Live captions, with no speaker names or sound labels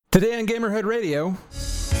Today on Gamerhead Radio.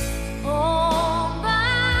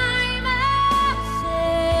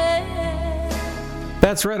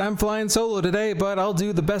 That's right, I'm flying solo today, but I'll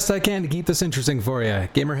do the best I can to keep this interesting for you.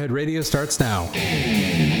 Gamerhead Radio starts now.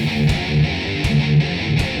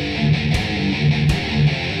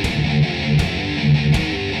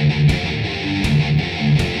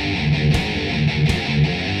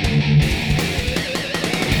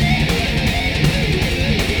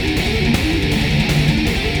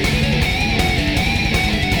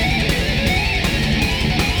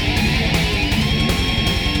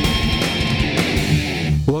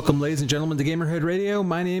 Welcome, ladies and gentlemen, to Gamerhead Radio.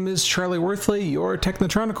 My name is Charlie Worthley, your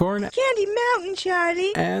Technotronicorn. Candy Mountain,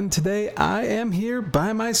 Charlie. And today I am here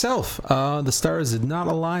by myself. The stars did not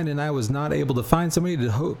align, and I was not able to find somebody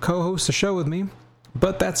to co-host the show with me.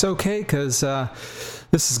 But that's okay, because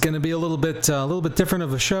this is going to be a little bit different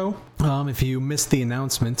of a show. If you missed the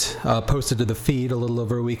announcement posted to the feed a little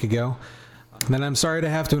over a week ago, then I'm sorry to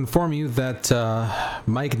have to inform you that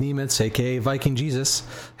Mike Nemitz, aka Viking Jesus,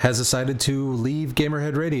 has decided to leave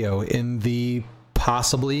Gamerhead Radio in the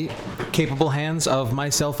possibly capable hands of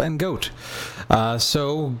myself and Goat.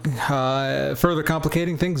 Further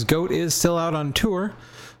complicating things, Goat is still out on tour,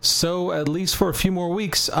 so at least for a few more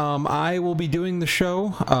weeks, I will be doing the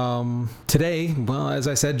show today, well, as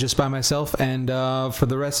I said, just by myself, and for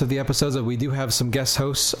the rest of the episodes, we do have some guest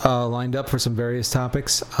hosts lined up for some various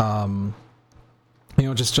topics.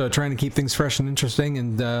 Just trying to keep things fresh and interesting,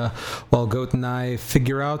 and while Goat and I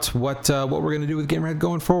figure out what we're going to do with Gamerhead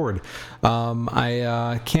going forward.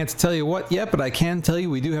 I can't tell you what yet, but I can tell you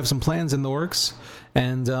we do have some plans in the works,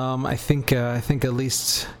 and I think at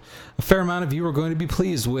least a fair amount of you are going to be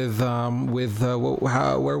pleased with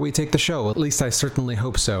where we take the show. At least I certainly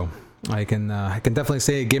hope so. I can definitely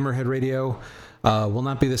say Gamerhead Radio will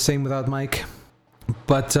not be the same without Mike,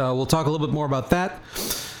 but we'll talk a little bit more about that.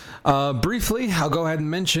 Briefly, I'll go ahead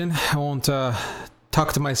and mention, I won't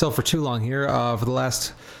talk to myself for too long here. For the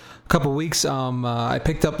last couple weeks, I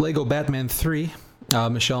picked up Lego Batman 3.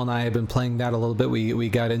 Michelle and I have been playing that a little bit. We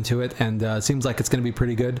got into it, and it seems like it's going to be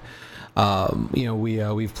pretty good.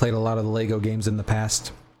 We've played a lot of the Lego games in the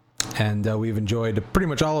past, and we've enjoyed pretty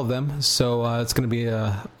much all of them. So it's going to be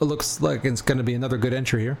it looks like it's going to be another good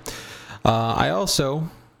entry here. I also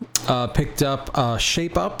picked up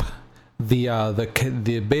Shape Up.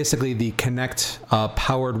 Basically the Kinect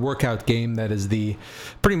powered workout game that is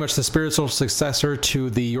pretty much the spiritual successor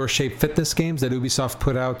to the Your Shape fitness games that Ubisoft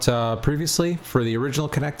put out previously for the original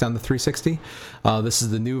Kinect on the 360. This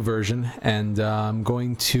is the new version, and I'm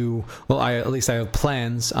going to, I have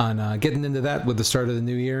plans on getting into that with the start of the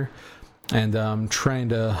new year. And I'm trying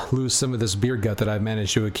to lose some of this beer gut that I've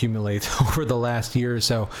managed to accumulate over the last year or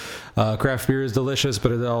so. Craft beer is delicious,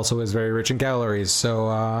 but it also is very rich in calories. So,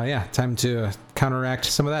 time to counteract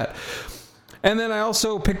some of that. And then I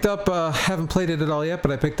also picked up, haven't played it at all yet,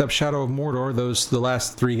 but I picked up Shadow of Mordor. The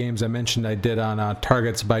last 3 games I mentioned I did on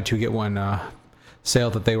Target's Buy 2 Get 1 sale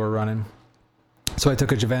that they were running. So I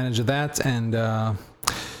took advantage of that, and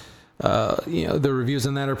the reviews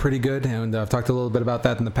on that are pretty good, and I've talked a little bit about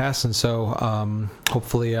that in the past, and so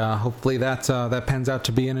hopefully that pans out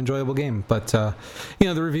to be an enjoyable game. But the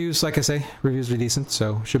reviews, like I say, reviews are decent,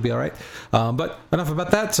 so should be all right. But enough about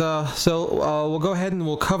that. So we'll go ahead and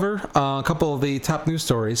we'll cover a couple of the top news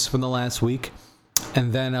stories from the last week,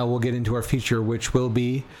 and then we'll get into our feature, which will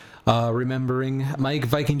be remembering Mike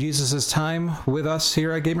Viking Jesus' time with us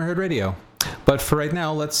here at Gamerhead Radio. But for right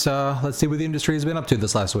now, let's see what the industry has been up to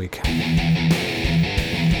this last week.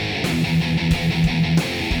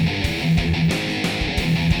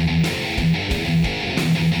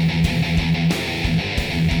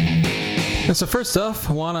 And so first off,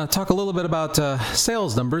 I want to talk a little bit about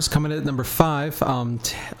sales numbers coming in at number 5.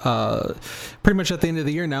 Pretty much at the end of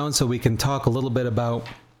the year now, and so we can talk a little bit about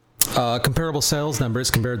comparable sales numbers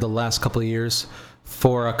compared to the last couple of years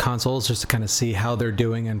for consoles, just to kind of see how they're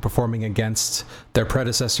doing and performing against their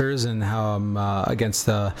predecessors, and how against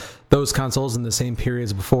those consoles in the same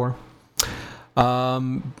periods before.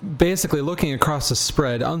 Basically, looking across the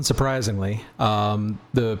spread, unsurprisingly,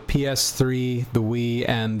 the PS3, the Wii,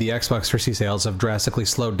 and the Xbox 360 sales have drastically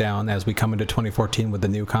slowed down as we come into 2014 with the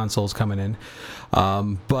new consoles coming in.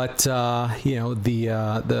 But the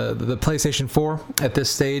PlayStation 4 at this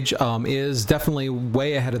stage is definitely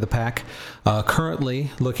way ahead of the pack.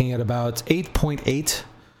 Currently looking at about 8.8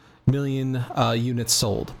 million units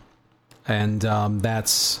sold, and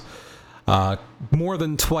that's more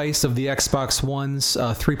than twice of the Xbox One's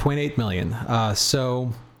 3.8 million.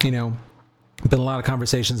 So, been a lot of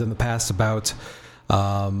conversations in the past about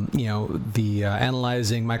The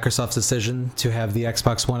analyzing Microsoft's decision to have the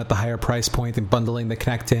Xbox One at the higher price point and bundling the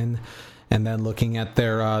Kinect in, and then looking at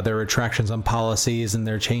their retractions on policies and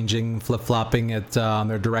their changing, flip-flopping at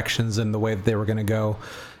their directions and the way that they were going to go.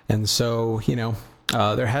 And so,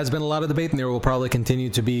 there has been a lot of debate, and there will probably continue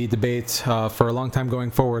to be debate for a long time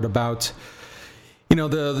going forward about,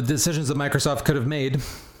 the decisions that Microsoft could have made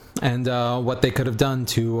and what they could have done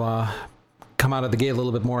to come out of the gate a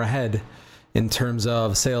little bit more ahead in terms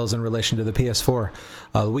of sales in relation to the PS4.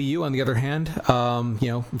 Wii U, on the other hand,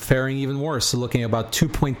 faring even worse, looking at about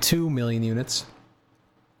 2.2 million units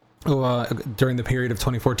during the period of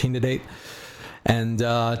 2014 to date. And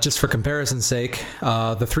just for comparison's sake,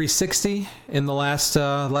 the 360 in the last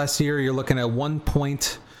year, you're looking at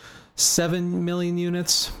 1.7 million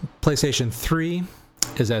units. PlayStation 3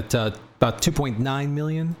 is at about 2.9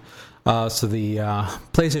 million. So the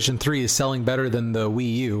PlayStation 3 is selling better than the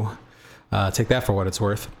Wii U. Take that for what it's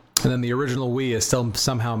worth. And then the original Wii is still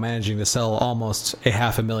somehow managing to sell almost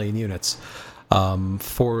 500,000 units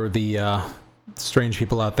for the strange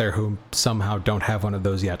people out there who somehow don't have one of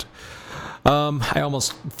those yet. I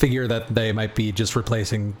almost figure that they might be just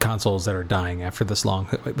replacing consoles that are dying after this long.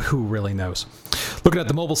 Who really knows? Looking at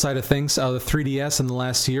the mobile side of things, the 3DS in the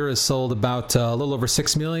last year has sold about a little over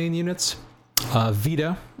 6 million units.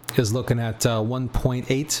 Vita is looking at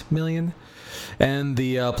 1.8 million. And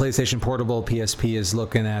the PlayStation Portable PSP is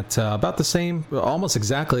looking at about the same, almost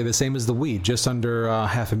exactly the same as the Wii, just under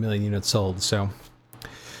 500,000 units sold. So,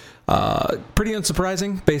 pretty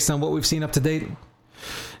unsurprising based on what we've seen up to date.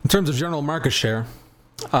 In terms of general market share,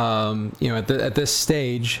 at this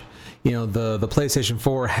stage, the PlayStation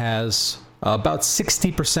 4 has about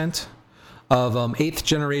 60% of 8th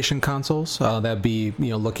generation consoles. That'd be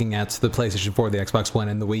looking at the PlayStation 4, the Xbox One,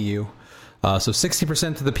 and the Wii U. So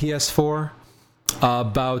 60% to the PS4.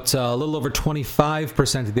 About a little over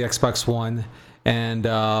 25% to the Xbox One, and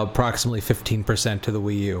approximately 15% to the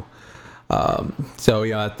Wii U. So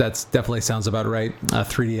that definitely sounds about right.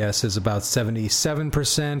 3DS is about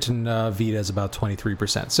 77%, and Vita is about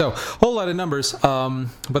 23%. So a whole lot of numbers.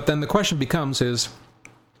 But then the question becomes is,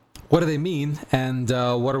 what do they mean, and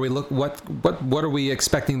what are we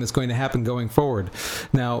expecting that's going to happen going forward?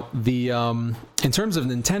 Now, in terms of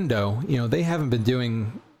Nintendo, they haven't been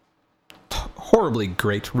doing horribly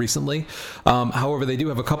great recently. However, they do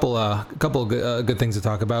have a couple good things to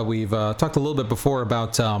talk about. We've talked a little bit before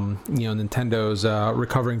about Nintendo's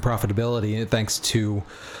recovering profitability thanks to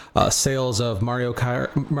sales of Mario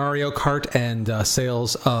Kart and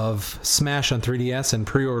sales of Smash on 3DS and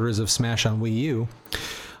pre-orders of Smash on Wii U.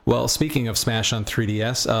 Well, speaking of Smash on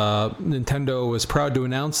 3DS, Nintendo was proud to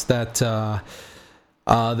announce that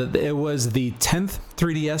that it was the 10th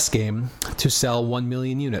 3DS game to sell 1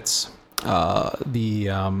 million units. So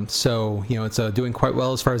it's doing quite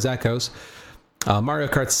well as far as that goes. Mario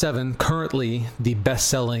Kart 7, currently the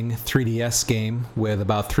best-selling 3DS game with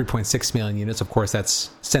about 3.6 million units. Of course,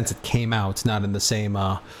 that's since it came out, not in the same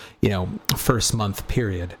first month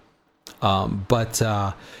period. But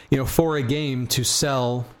for a game to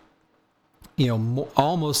sell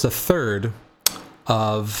almost a third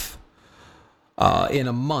of in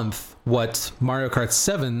a month what Mario Kart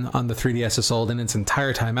 7 on the 3DS has sold in its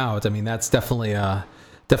entire time out, I mean, that's definitely a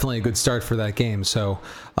good start for that game. So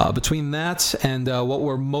between that and what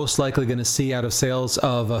we're most likely going to see out of sales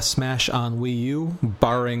of Smash on Wii U,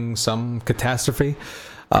 barring some catastrophe,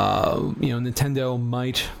 Nintendo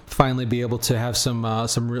might finally be able to have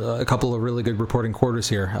a couple of really good reporting quarters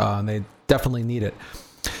here. And they definitely need it.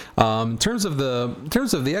 In terms of the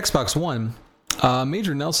Xbox One,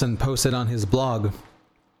 Major Nelson posted on his blog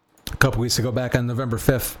a couple weeks ago, back on November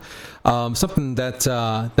 5th, something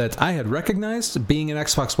that I had recognized being an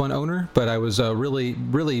Xbox One owner, but I was really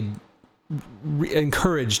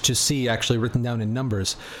encouraged to see actually written down in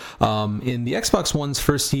numbers. In the Xbox One's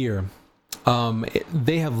first year,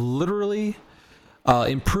 they have literally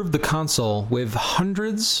improved the console with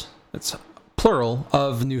hundreds, that's plural,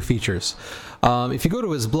 of new features. If you go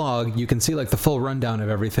to his blog, you can see like the full rundown of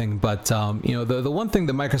everything. But the one thing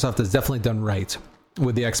that Microsoft has definitely done right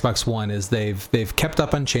with the Xbox One is they've kept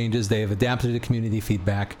up on changes, they've adapted to community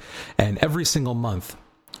feedback, and every single month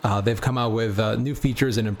they've come out with new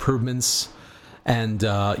features and improvements and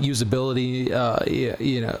usability,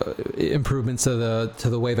 improvements to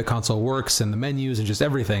the way the console works and the menus and just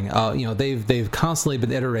everything. They've constantly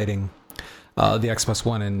been iterating the Xbox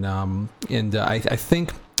One, and I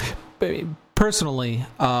think personally,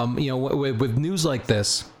 with news like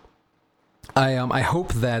this, I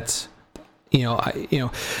hope that I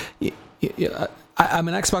I'm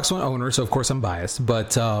an Xbox One owner, so of course I'm biased.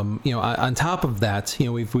 But on top of that,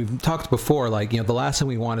 we've talked before, like, the last thing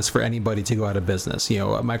we want is for anybody to go out of business.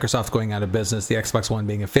 Microsoft going out of business, the Xbox One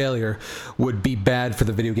being a failure, would be bad for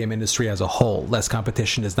the video game industry as a whole. Less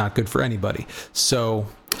competition is not good for anybody. So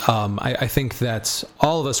I think that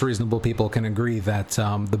all of us reasonable people can agree that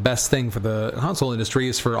the best thing for the console industry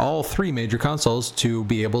is for all three major consoles to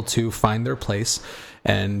be able to find their place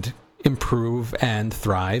and improve and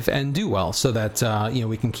thrive and do well, so that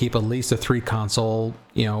we can keep at least a three console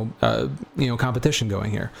competition going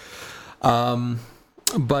here.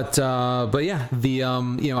 But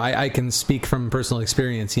yeah, I can speak from personal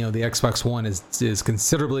experience. The Xbox One is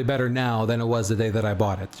considerably better now than it was the day that I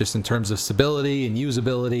bought it, just in terms of stability and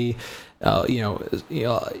usability.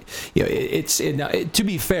 To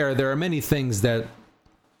be fair, there are many things that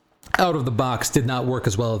out of the box did not work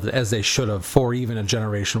as well as they should have for even a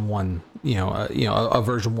generation 1, a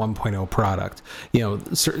version 1.0 product.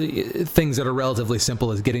 Things that are relatively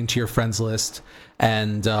simple as getting to your friends list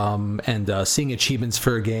and seeing achievements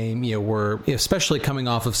for a game, were, especially coming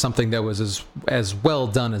off of something that was as well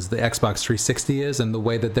done as the Xbox 360 is, and the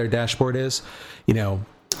way that their dashboard is,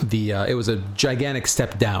 it was a gigantic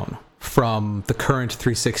step down from the current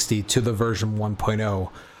 360 to the version 1.0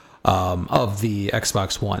 of the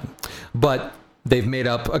Xbox One, but they've made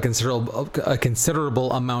up a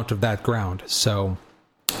considerable amount of that ground. So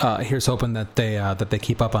here's hoping that they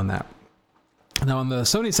keep up on that. Now, on the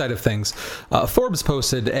Sony side of things, Forbes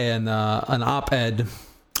posted an op-ed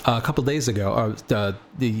a couple days ago,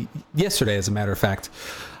 yesterday, as a matter of fact.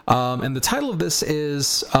 And the title of this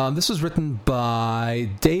is, this was written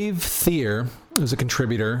by Dave Thier, who's a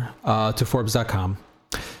contributor to Forbes.com.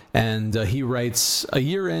 And he writes, a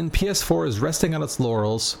year in, PS4 is resting on its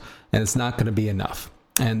laurels, and it's not going to be enough.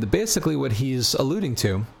 And basically what he's alluding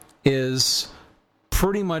to is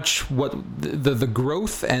pretty much what the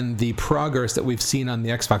growth and the progress that we've seen on the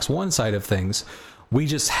Xbox One side of things, we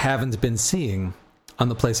just haven't been seeing on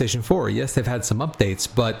the PlayStation 4. Yes, they've had some updates,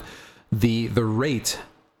 but the rate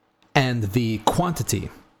and the quantity,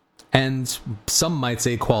 and some might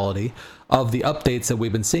say quality, of the updates that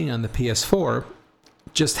we've been seeing on the PS4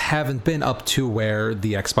 just haven't been up to where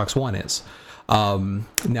the Xbox One is.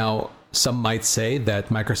 Now, some might say that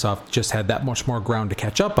Microsoft just had that much more ground to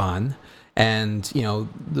catch up on, and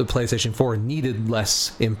the PlayStation 4 needed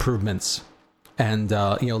less improvements and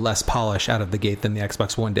less polish out of the gate than the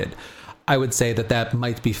Xbox One did. I would say that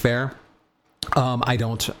might be fair.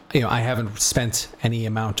 I haven't spent any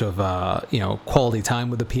amount of quality time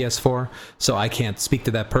with the PS4, so I can't speak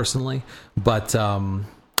to that personally, but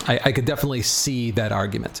I could definitely see that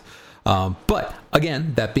argument. But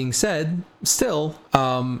again, that being said, still,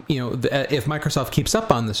 if Microsoft keeps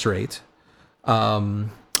up on this rate, one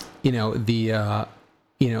thing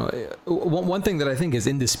that I think is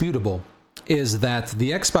indisputable is that the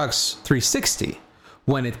Xbox 360,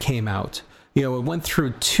 when it came out, it went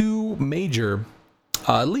through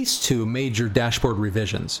at least two major dashboard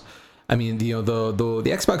revisions. I mean, the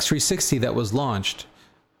Xbox 360 that was launched,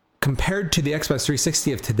 compared to the Xbox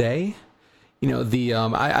 360 of today,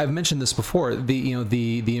 I've mentioned this before,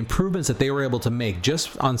 the improvements that they were able to make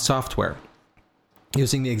just on software,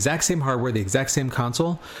 using the exact same hardware, the exact same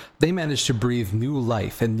console, they managed to breathe new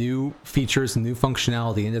life and new features and new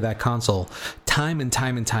functionality into that console time and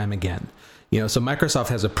time and time again. So Microsoft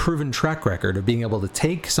has a proven track record of being able to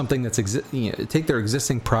take something that's take their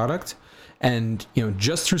existing product and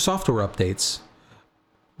just through software updates,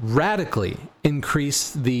 radically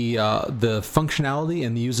increase the functionality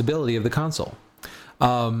and the usability of the console.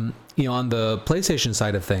 On the PlayStation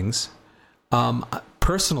side of things,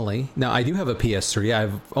 personally, now I do have a PS3.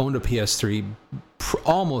 I've owned a PS3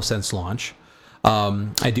 almost since launch.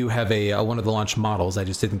 I do have one of the launch models. I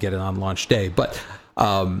just didn't get it on launch day. But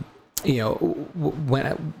when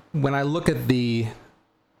I look at the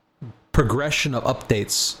progression of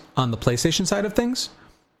updates on the PlayStation side of things,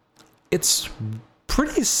 it's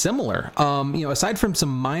pretty similar. Aside from some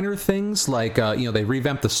minor things like they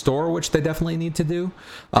revamped the store, which they definitely need to do,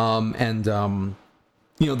 and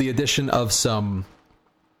the addition of some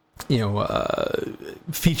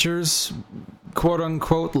features, quote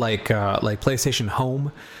unquote, like PlayStation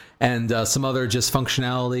Home, and some other just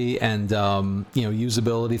functionality and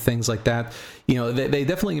usability, things like that. They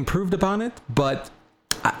definitely improved upon it, but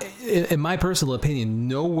in my personal opinion,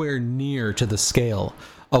 nowhere near to the scale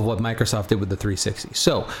of what Microsoft did with the 360.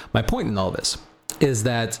 So my point in all this is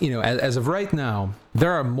that as of right now,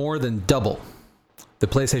 there are more than double the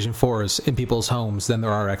PlayStation 4s in people's homes than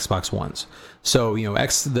there are Xbox Ones. So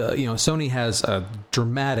Sony has a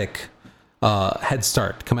dramatic head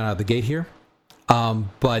start coming out of the gate here.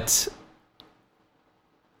 But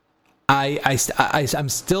I'm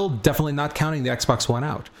still definitely not counting the Xbox One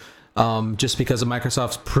out, just because of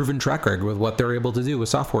Microsoft's proven track record with what they're able to do with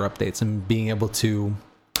software updates and being able to,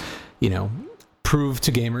 prove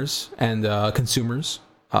to gamers and consumers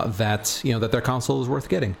that that their console is worth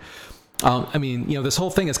getting. This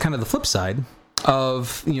whole thing is kind of the flip side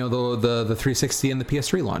of the 360 and the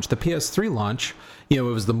PS3 launch. The PS3 launch, it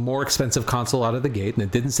was the more expensive console out of the gate, and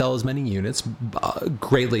it didn't sell as many units,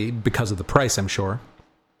 greatly because of the price, I'm sure.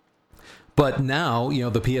 But now,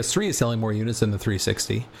 the PS3 is selling more units than the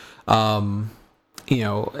 360.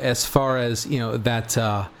 As far as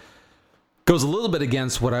that goes a little bit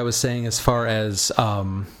against what I was saying as far as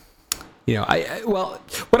what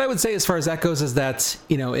I would say as far as that goes is that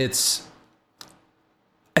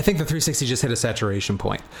I think the 360 just hit a saturation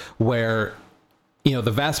point where the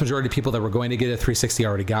vast majority of people that were going to get a 360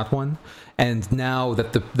 already got one, and now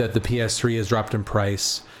that the PS3 has dropped in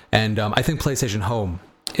price, and I think PlayStation Home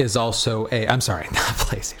is also not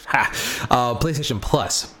PlayStation. PlayStation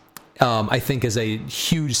Plus, I think, is a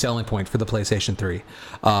huge selling point for the PlayStation 3.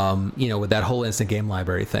 With that whole instant game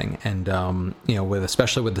library thing, and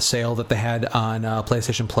especially with the sale that they had on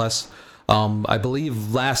PlayStation Plus. I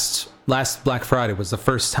believe last Black Friday was the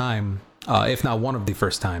first time, if not one of the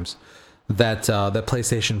first times, that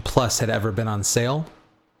PlayStation Plus had ever been on sale,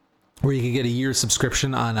 where you could get a year's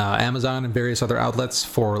subscription on Amazon and various other outlets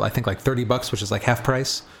for, I think, like $30, which is like half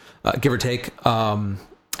price, give or take. And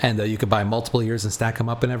you could buy multiple years and stack them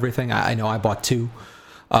up and everything. I know I bought two.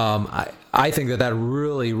 I think that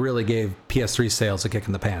really, really gave PS3 sales a kick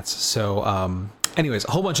in the pants. So, anyways,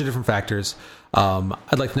 a whole bunch of different factors.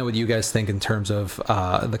 I'd like to know what you guys think in terms of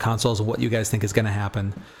the consoles and what you guys think is going to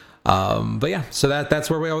happen. But yeah, so that's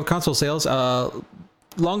where we are with console sales.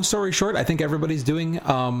 Long story short, I think everybody's doing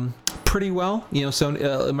pretty well. So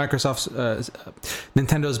Microsoft's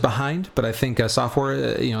Nintendo's behind, but I think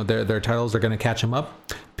software, their titles are going to catch them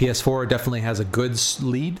up. PS4 definitely has a good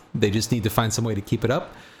lead. They just need to find some way to keep it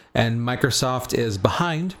up. And Microsoft is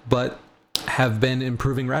behind, but have been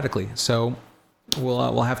improving radically. So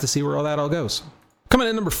we'll have to see where all goes. Coming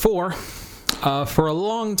in number 4, for a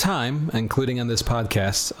long time, including on this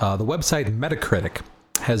podcast, the website Metacritic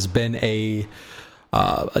has been a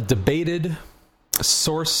debated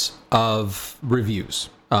source of reviews.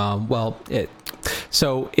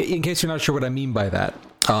 So in case you're not sure what I mean by that,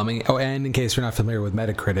 and in case you're not familiar with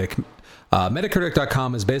Metacritic,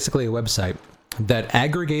 Metacritic.com is basically a website that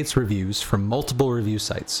aggregates reviews from multiple review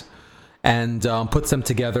sites and puts them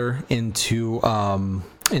together into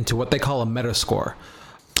what they call a Metascore.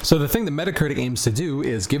 So the thing that Metacritic aims to do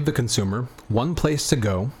is give the consumer one place to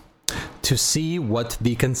go to see what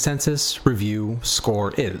the consensus review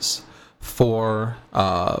score is for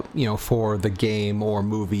the game or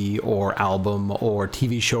movie or album or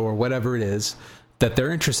TV show or whatever it is that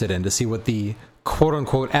they're interested in, to see what the quote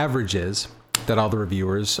unquote average is that all the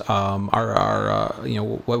reviewers what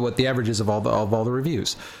the average is of all the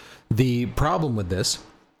reviews. The problem with this,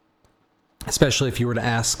 especially if you were to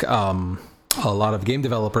ask a lot of game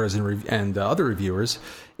developers and other reviewers,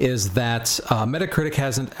 is that Metacritic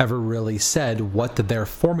hasn't ever really said what their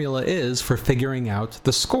formula is for figuring out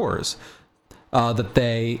the scores that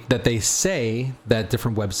they say that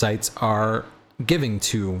different websites are giving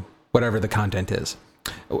to whatever the content is.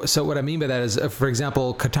 So what I mean by that is, for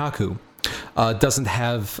example, Kotaku doesn't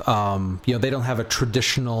have they don't have a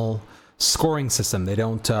traditional scoring system. They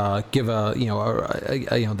don't give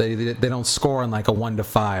they don't score on like a 1 to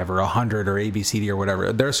 5 or 100 or ABCD or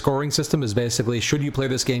whatever. Their scoring system is basically, should you play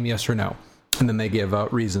this game, yes or no, and then they give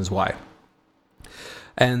reasons why.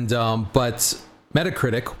 And but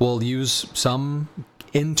Metacritic will use some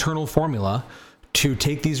internal formula to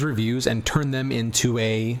take these reviews and turn them into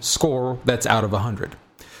a score that's out of 100.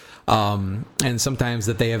 And sometimes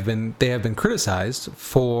that they have been criticized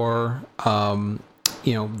for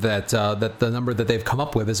that the number that they've come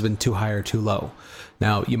up with has been too high or too low.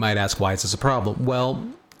 Now you might ask, why is this a problem? Well,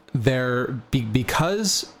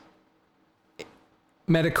 because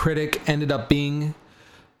Metacritic ended up being,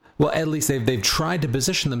 well, at least they've tried to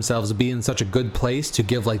position themselves to be in such a good place to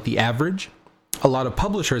give like the average. A lot of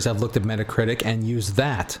publishers have looked at Metacritic and used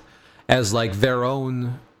that as like their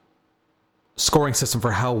own scoring system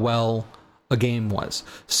for how well a game was.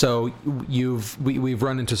 So we've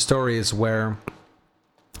run into stories where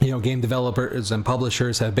game developers and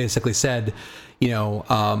publishers have basically said,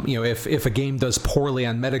 if a game does poorly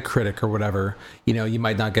on Metacritic or whatever, you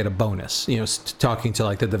might not get a bonus. Talking to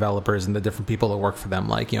like the developers and the different people that work for them,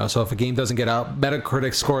 so if a game doesn't get a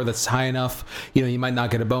Metacritic score that's high enough, you might not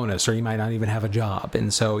get a bonus, or you might not even have a job.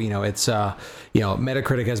 And so it's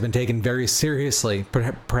Metacritic has been taken very seriously,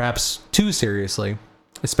 perhaps too seriously,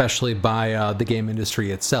 especially by the game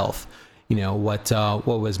industry itself. You know, what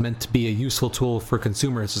was meant to be a useful tool for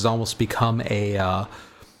consumers has almost become a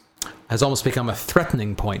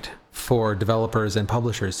threatening point for developers and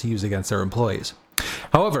publishers to use against their employees.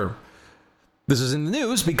 However, this is in the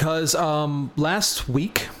news because last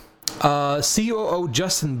week, COO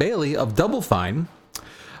Justin Bailey of Double Fine,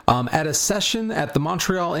 at a session at the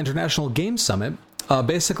Montreal International Game Summit,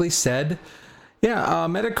 basically said,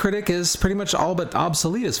 Metacritic is pretty much all but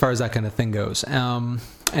obsolete as far as that kind of thing goes.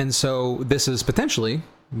 And so this is potentially,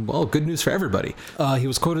 well, good news for everybody. He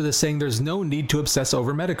was quoted as saying there's no need to obsess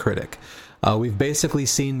over Metacritic. We've basically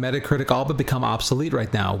seen Metacritic all but become obsolete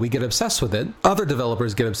right now. We get obsessed with it. Other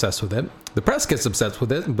developers get obsessed with it. The press gets obsessed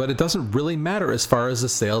with it, but it doesn't really matter as far as the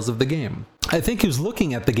sales of the game. I think who's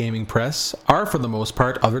looking at the gaming press are, for the most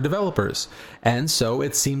part, other developers. And so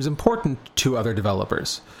it seems important to other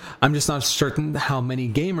developers. I'm just not certain how many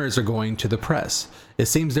gamers are going to the press. It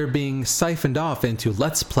seems they're being siphoned off into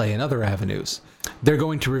Let's Play and other avenues. They're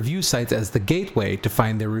going to review sites as the gateway to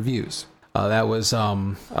find their reviews. That was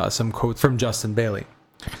some quote from Justin Bailey.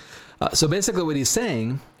 So basically what he's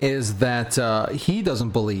saying is that he doesn't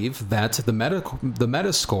believe that the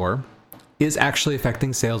Metascore is actually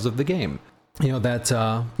affecting sales of the game. You know, that,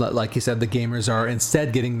 like he said, the gamers are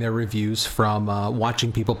instead getting their reviews from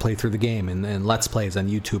watching people play through the game and Let's Plays on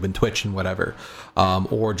YouTube and Twitch and whatever,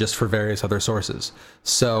 or just for various other sources.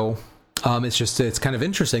 So it's kind of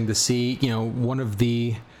interesting to see, one of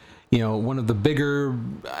the bigger,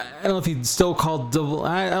 I don't know if you'd still call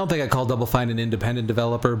I don't think I'd call Double Fine an independent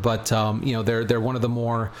developer, but they're one of the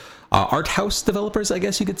more art house developers, I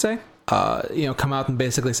guess you could say. Come out and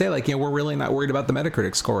basically say we're really not worried about the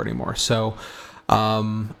Metacritic score anymore. So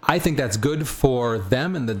I think that's good for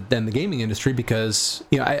them and the gaming industry, because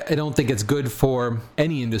I don't think it's good for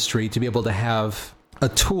any industry to be able to have a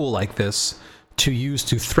tool like this to use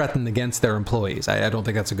to threaten against their employees. I don't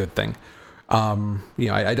think that's a good thing. I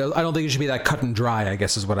don't think it should be that cut and dry, I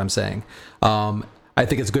guess is what I'm saying. I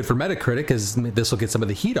think it's good for Metacritic because this will get some of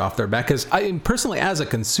the heat off their back, because I personally, as a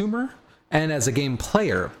consumer and as a game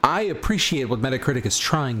player, I appreciate what Metacritic is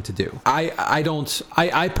trying to do.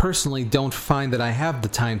 I personally don't find that I have the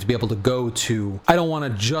time to be able to go to, I don't want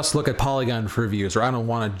to just look at Polygon for reviews, or I don't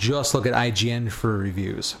want to just look at IGN for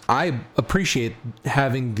reviews. I appreciate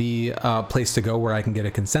having the place to go where I can get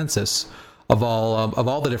a consensus of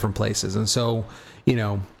all the different places. And so,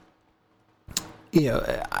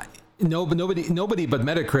 nobody but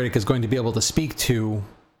Metacritic is going to be able to speak to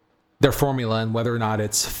their formula and whether or not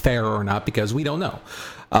it's fair or not, because we don't know.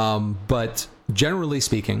 But generally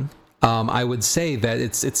speaking, I would say that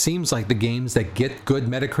it seems like the games that get good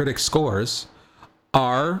Metacritic scores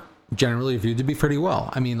are generally viewed to be pretty well.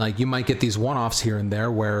 I mean, you might get these one-offs here and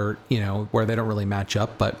there where they don't really match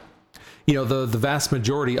up, but the vast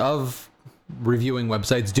majority of reviewing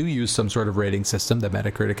websites do use some sort of rating system that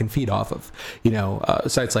Metacritic can feed off of.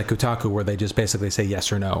 Sites like Kotaku, where they just basically say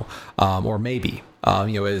yes or no, or maybe,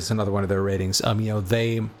 is another one of their ratings.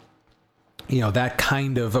 That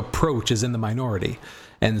kind of approach is in the minority.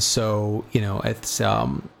 And so, it's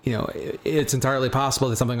entirely possible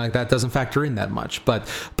that something like that doesn't factor in that much. But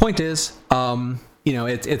point is,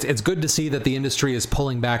 it's good to see that the industry is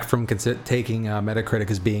pulling back from taking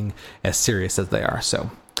Metacritic as being as serious as they are.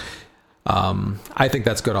 So, I think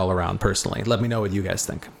that's good all around, personally. Let me know what you guys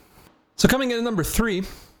think. So coming in at number 3,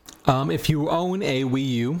 if you own a Wii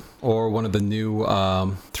U or one of the new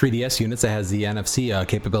 3DS units that has the NFC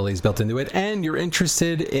capabilities built into it, and you're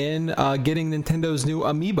interested in getting Nintendo's new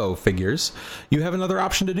Amiibo figures, you have another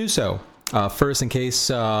option to do so. First, in case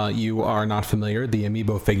you are not familiar, the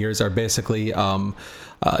Amiibo figures are basically,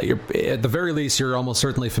 at the very least, you're almost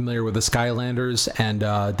certainly familiar with the Skylanders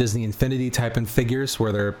and Disney Infinity type of figures,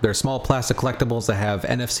 where they're small plastic collectibles that have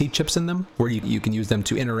NFC chips in them, where you can use them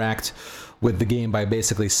to interact with the game by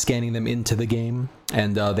basically scanning them into the game,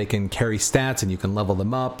 and they can carry stats and you can level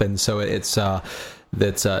them up, and so it's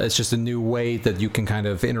just a new way that you can kind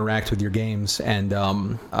of interact with your games and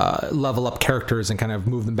level up characters and kind of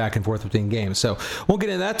move them back and forth between games. So won't get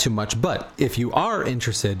into that too much, but if you are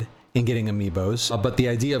interested in getting Amiibos, but the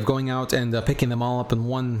idea of going out and picking them all up in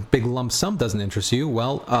one big lump sum doesn't interest you,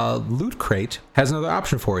 well, Loot Crate has another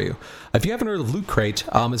option for you. If you haven't heard of Loot Crate,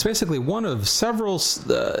 it's basically one of several.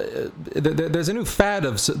 There's a new fad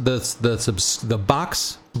of the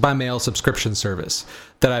box by mail subscription service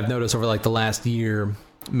that I've noticed over the last year,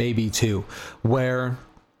 maybe two, where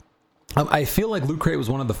I feel like Loot Crate was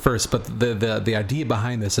one of the first, but the idea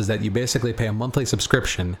behind this is that you basically pay a monthly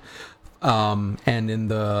subscription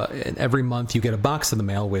and every month you get a box in the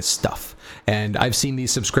mail with stuff. And I've seen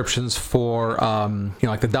these subscriptions for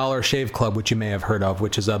like the Dollar Shave Club, which you may have heard of,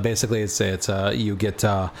 which is basically you get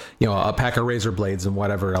a pack of razor blades and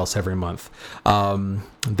whatever else every month.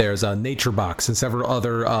 There's a Nature Box and several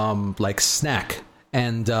other like snack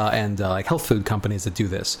and like health food companies that do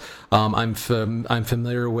this. I'm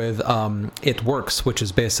familiar with It Works, which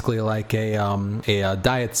is basically like a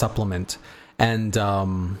diet supplement and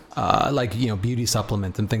like beauty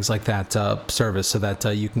supplement and things like that service, so that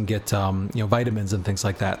you can get vitamins and things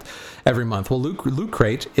like that every month. Well, Loot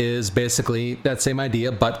Crate is basically that same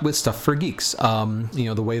idea, but with stuff for geeks.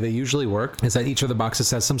 The way they usually work is that each of the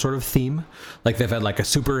boxes has some sort of theme. Like they've had like a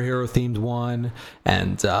superhero themed one,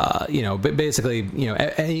 and basically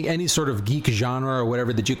any sort of geek genre or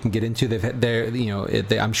whatever that you can get into.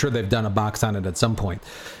 I'm sure they've done a box on it at some point.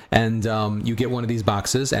 And you get one of these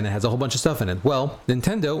boxes, and it has a whole bunch of stuff in it. Well,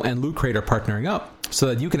 Nintendo and Loot Crate are partnering up so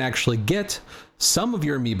that you can actually get some of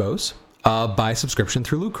your amiibos by subscription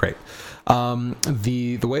through Loot Crate.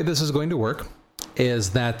 The way this is going to work is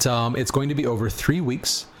that it's going to be over 3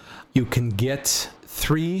 weeks. You can get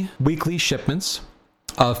 3 weekly shipments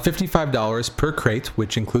of $55 per crate,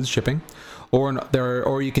 which includes shipping.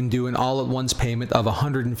 Or you can do an all-at-once payment of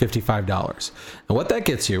 $155. And what that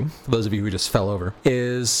gets you, for those of you who just fell over,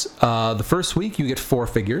 is the first week you get 4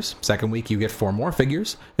 figures, second week you get 4 more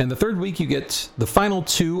figures, and the third week you get the final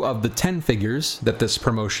 2 of the 10 figures that this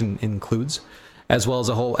promotion includes, as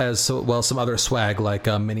well as some other swag like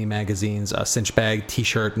mini magazines, a cinch bag,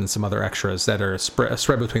 t-shirt, and some other extras that are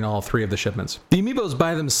spread between all 3 of the shipments. The amiibos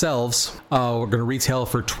by themselves are going to retail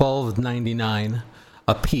for $12.99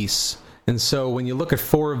 a piece. And so when you look at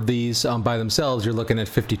 4 of these by themselves, you're looking at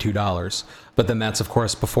 $52. But then that's, of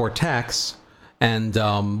course, before tax and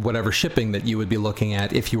whatever shipping that you would be looking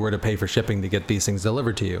at if you were to pay for shipping to get these things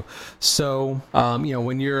delivered to you. So,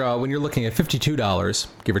 when you're looking at $52,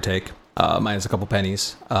 give or take, minus a couple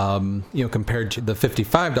pennies, compared to the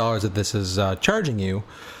 $55 that this is charging you,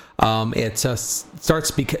 it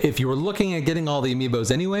starts if you were looking at getting all the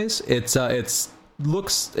amiibos anyways, it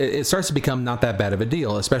starts to become not that bad of a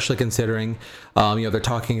deal, especially considering they're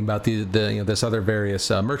talking about this other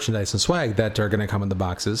various merchandise and swag that are going to come in the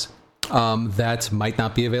boxes that might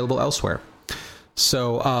not be available elsewhere.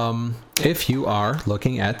 So if you are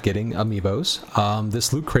looking at getting amiibos,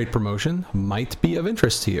 this Loot Crate promotion might be of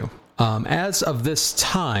interest to you. As of this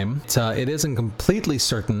time, it isn't completely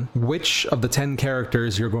certain which of the 10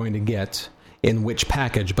 characters you're going to get in which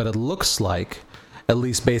package, but it looks like, at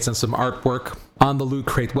least based on some artwork on the Loot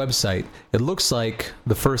Crate website, it looks like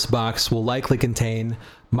the first box will likely contain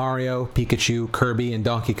Mario, Pikachu, Kirby, and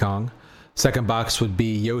Donkey Kong. Second box would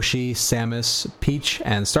be Yoshi, Samus, Peach,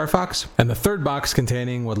 and Star Fox. And the third box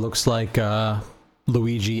containing what looks like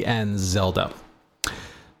Luigi and Zelda.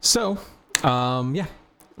 So,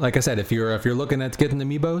 like I said, if you're looking at getting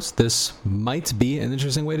amiibos, this might be an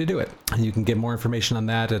interesting way to do it. And you can get more information on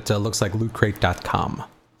that at looksLikeLootCrate.com.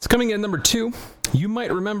 It's coming in number 2. You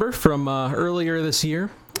might remember from earlier this year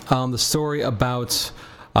the story about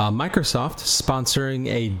Microsoft sponsoring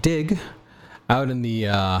a dig out in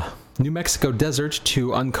the New Mexico desert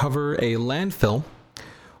to uncover a landfill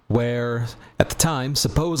where, at the time,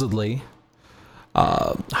 supposedly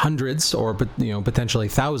hundreds or potentially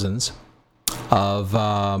thousands of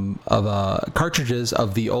cartridges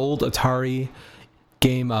of the old Atari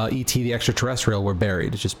game E.T. the Extraterrestrial were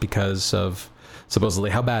buried, just because of supposedly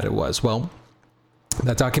how bad it was. Well,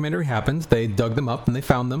 that documentary happened. They dug them up and they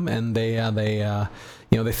found them, and they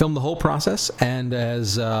filmed the whole process. And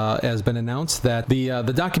as has been announced, that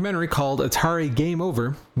the documentary called Atari Game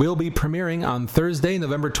Over will be premiering on Thursday,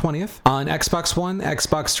 November 20th on Xbox One,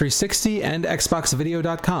 Xbox 360, and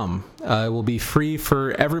XboxVideo.com. It will be free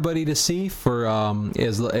for everybody to see for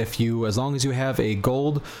as long as you have a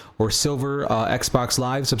gold or silver Xbox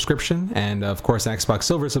Live subscription, and of course an Xbox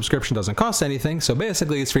Silver subscription doesn't cost anything, so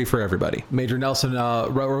basically it's free for everybody. Major Nelson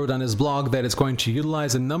wrote on his blog that it's going to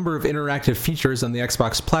utilize a number of interactive features on the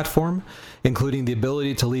Xbox platform, including the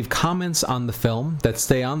ability to leave comments on the film that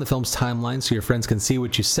stay on the film's timeline so your friends can see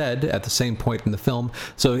what you said at the same point in the film.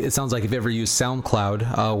 So it sounds like if you've ever used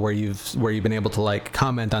SoundCloud, where you've been able to like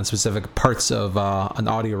comment on specific parts of an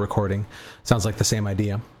audio recording, sounds like the same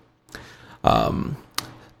idea.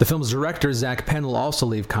 The film's director, Zach Penn, will also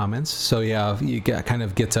leave comments, so yeah, you kind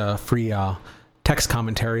of get a free text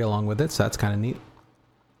commentary along with it, so that's kind of neat.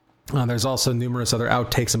 There's also numerous other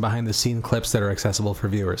outtakes and behind-the-scene clips that are accessible for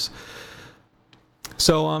viewers.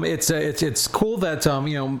 So it's cool that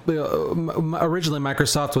originally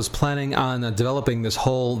Microsoft was planning on developing this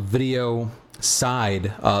whole video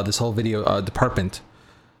side, this whole video department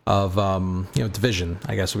division,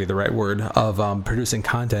 I guess would be the right word, of producing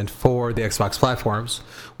content for the Xbox platforms,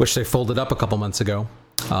 which they folded up a couple months ago.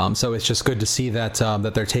 So it's just good to see that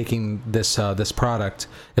that they're taking this product,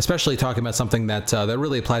 especially talking about something that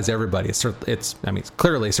really applies to everybody. It's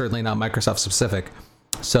clearly certainly not Microsoft specific.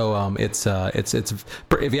 So it's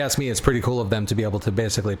if you ask me, it's pretty cool of them to be able to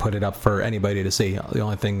basically put it up for anybody to see. The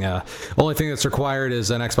only thing that's required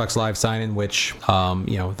is an Xbox Live sign-in, which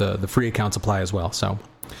the free accounts apply as well. So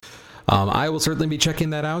I will certainly be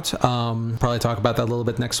checking that out. Probably talk about that a little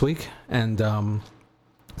bit next week. And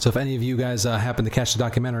so if any of you guys happen to catch the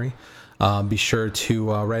documentary, be sure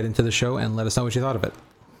to write into the show and let us know what you thought of it.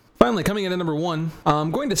 Finally, coming in at number 1,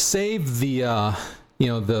 I'm going to save the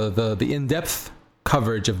in-depth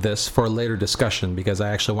coverage of this for a later discussion, because I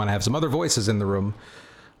actually want to have some other voices in the room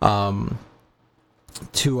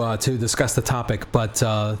to discuss the topic. But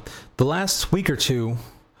the last week or 2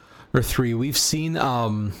 or 3, we've seen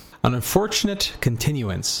an unfortunate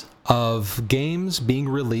continuance of games being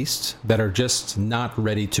released that are just not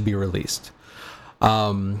ready to be released.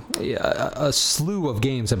 A slew of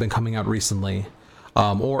games have been coming out recently,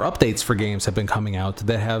 or updates for games have been coming out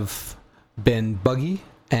that have been buggy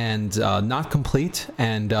and not complete,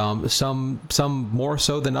 and some more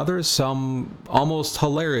so than others, some almost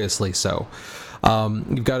hilariously so.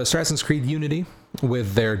 You've got Assassin's Creed Unity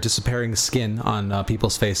with their disappearing skin on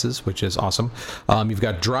people's faces, which is awesome. You've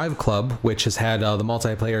got Drive Club, which has had the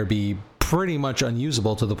multiplayer be pretty much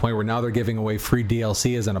unusable to the point where now they're giving away free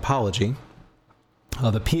DLC as an apology.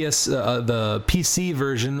 The PC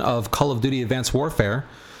version of Call of Duty Advanced Warfare,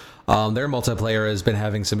 their multiplayer has been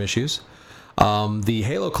having some issues. The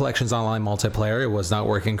Halo Collection's online multiplayer was not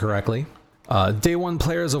working correctly. Day one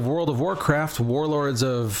players of World of Warcraft, Warlords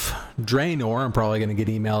of Draenor, I'm probably going to get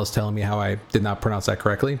emails telling me how I did not pronounce that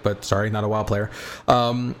correctly, but sorry, not a WoW player.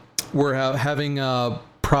 We're having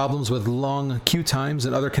problems with long queue times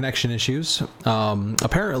and other connection issues,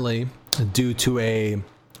 apparently due to a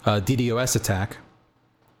DDoS attack,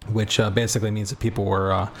 which basically means that people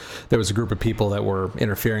were there was a group of people that were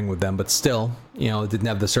interfering with them, but still, didn't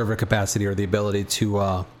have the server capacity or the ability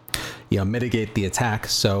to mitigate the attack,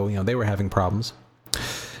 so they were having problems.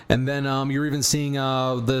 And then you're even seeing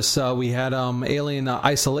this. We had Alien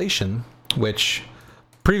Isolation, which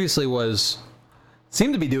previously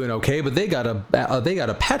seemed to be doing okay, but they got a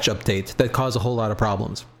patch update that caused a whole lot of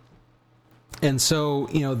problems. And so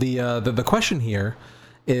the question here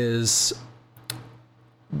is,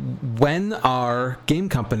 when are game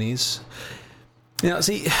companies,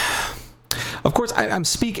 of course, I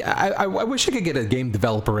wish I could get a game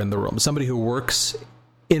developer in the room, somebody who works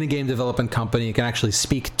in a game development company and can actually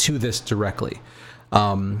speak to this directly,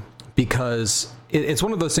 because it's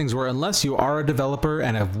one of those things where unless you are a developer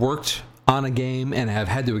and have worked on a game and have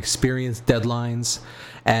had to experience deadlines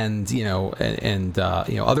and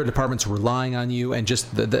other departments relying on you, and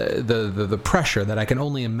just the pressure that I can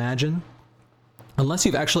only imagine, unless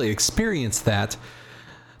you've actually experienced that,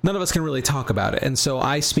 none of us can really talk about it. And so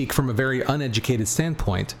I speak from a very uneducated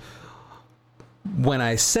standpoint when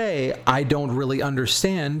I say I don't really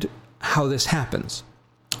understand how this happens.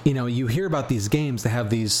 You hear about these games that have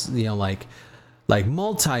these, like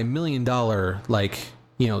multi-million dollar,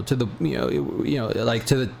 in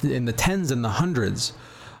the tens and the hundreds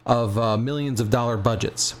of millions of dollar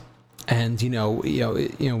budgets. And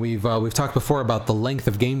we've talked before about the length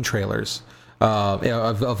of game trailers,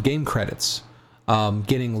 of game credits,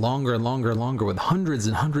 getting longer and longer and longer with hundreds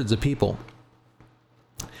and hundreds of people.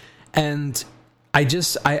 And I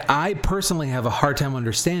personally have a hard time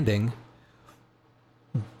understanding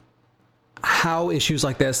how issues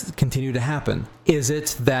like this continue to happen. Is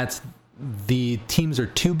it that the teams are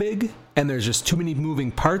too big and there's just too many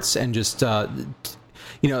moving parts, and just the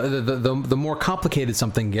more complicated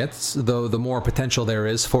something gets, the more potential there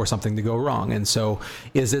is for something to go wrong? And so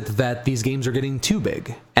is it that these games are getting too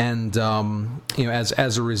big, and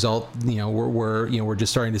as a result, we're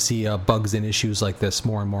just starting to see bugs and issues like this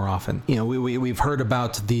more and more often? We've heard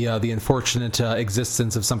about the unfortunate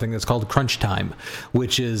existence of something that's called crunch time,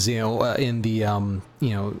 which is in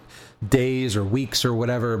the days or weeks or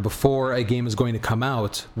whatever before a game is going to come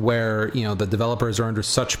out, where the developers are under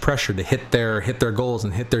such pressure to hit their goals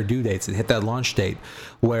and hit their due dates and hit that launch date,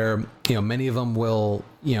 where many of them will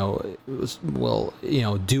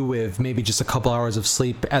do with maybe just a couple hours of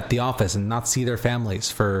sleep at the office and not see their families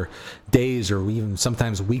for days or even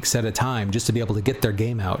sometimes weeks at a time, just to be able to get their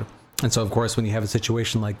game out. And so, of course, when you have a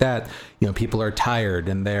situation like that, people are tired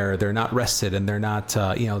and they're not rested, and they're not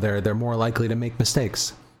they're more likely to make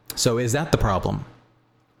mistakes. So is that the problem?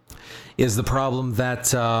 Is the problem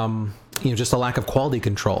that just a lack of quality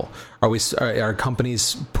control? Are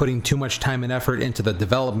companies putting too much time and effort into the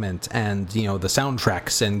development and the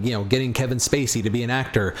soundtracks and getting Kevin Spacey to be an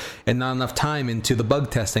actor, and not enough time into the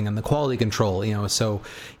bug testing and the quality control?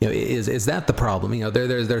 Is that the problem?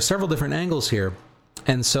 There's several different angles here,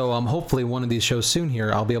 and so hopefully one of these shows soon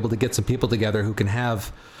here I'll be able to get some people together who can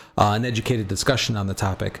have an educated discussion on the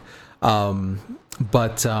topic.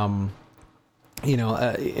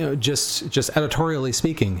 Just editorially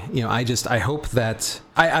speaking, I hope that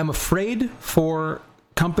I'm afraid for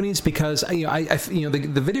companies because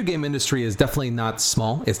the video game industry is definitely not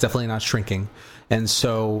small. It's definitely not shrinking, and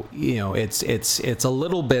so it's a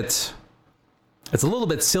little bit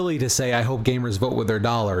silly to say I hope gamers vote with their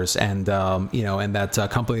dollars, and that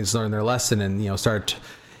companies learn their lesson and start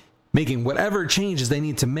making whatever changes they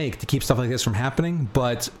need to make to keep stuff like this from happening.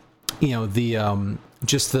 But the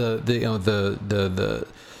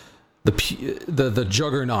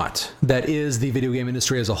juggernaut that is the video game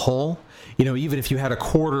industry as a whole, even if you had a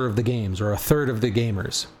quarter of the games or a third of the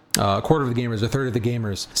gamers, a third of the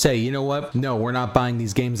gamers say, you know what, no, we're not buying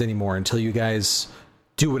these games anymore until you guys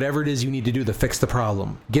do whatever it is you need to do to fix the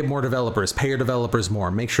problem. Get more developers, pay your developers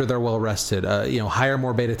more, make sure they're well rested, hire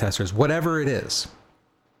more beta testers, whatever it is.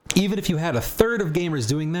 Even if you had a third of gamers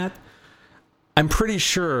doing that, I'm pretty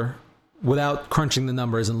sure, without crunching the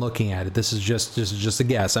numbers and looking at it, this is just a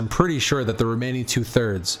guess, I'm pretty sure that the remaining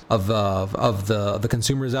 2/3 of the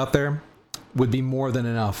consumers out there would be more than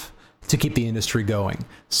enough to keep the industry going.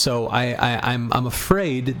 So I'm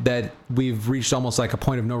afraid that we've reached almost like a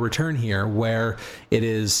point of no return here, where it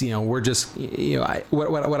is, we're just,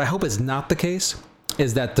 what I hope is not the case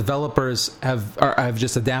is that developers have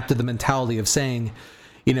just adapted the mentality of saying,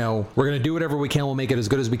 we're going to do whatever we can, we'll make it as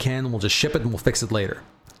good as we can, and we'll just ship it and we'll fix it later.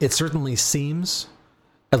 It certainly seems,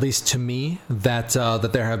 at least to me, that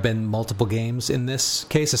there have been multiple games in this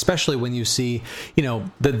case, especially when you see,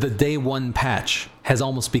 the day one patch has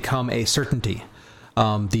almost become a certainty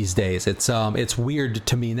these days. It's weird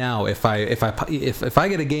to me now if I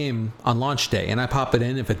get a game on launch day and I pop it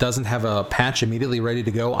in, if it doesn't have a patch immediately ready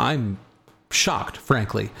to go, I'm shocked,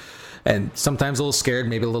 frankly. And sometimes a little scared,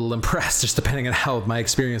 maybe a little impressed, just depending on how my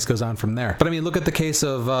experience goes on from there. But I mean, look at the case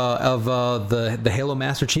of the Halo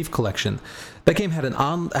Master Chief Collection. That game had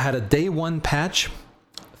a day one patch,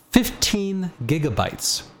 15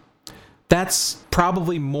 gigabytes. That's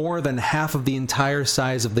probably more than half of the entire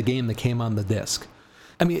size of the game that came on the disc.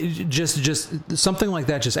 I mean, just something like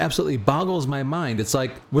that just absolutely boggles my mind. It's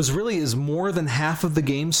like, is more than half of the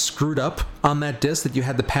game screwed up on that disc that you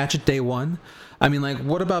had to patch it day one? I mean, like,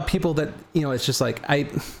 what about people that, it's just like, I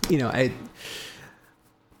don't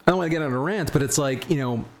want to get on a rant, but it's like,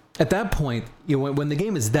 at that point, when the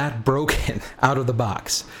game is that broken out of the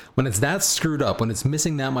box, when it's that screwed up, when it's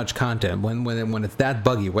missing that much content, when it's that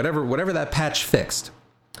buggy, whatever that patch fixed,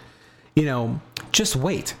 just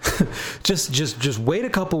wait, just wait a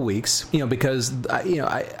couple weeks, because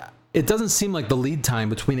it doesn't seem like the lead time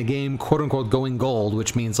between a game, quote unquote, going gold,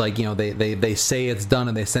 which means like, they say it's done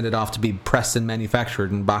and they send it off to be pressed and manufactured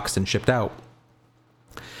and boxed and shipped out.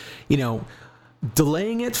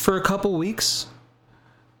 Delaying it for a couple weeks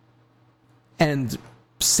and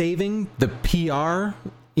saving the PR,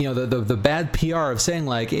 the bad PR of saying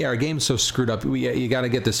like, hey, our game's so screwed up, you got to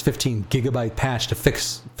get this 15 gigabyte patch to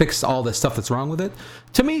fix all the stuff that's wrong with it,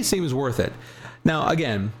 to me seems worth it. Now,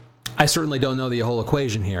 again, I certainly don't know the whole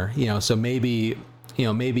equation here, so maybe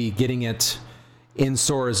getting it in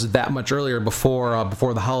stores that much earlier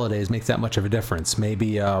before the holidays makes that much of a difference.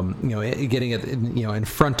 Maybe getting it in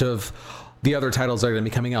front of the other titles that are going to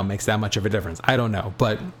be coming out makes that much of a difference. I don't know,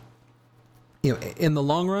 but in the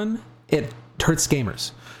long run, it hurts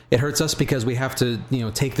gamers. It hurts us because we have to,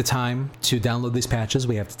 take the time to download these patches.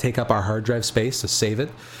 We have to take up our hard drive space to save it.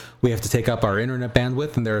 We have to take up our internet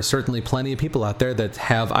bandwidth, and there are certainly plenty of people out there that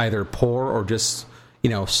have either poor or just,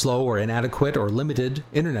 slow or inadequate or limited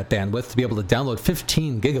internet bandwidth to be able to download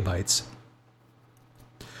 15 gigabytes.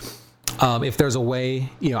 If there's a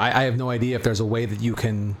way, I have no idea if there's a way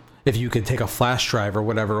that if you could take a flash drive or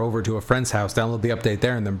whatever over to a friend's house, download the update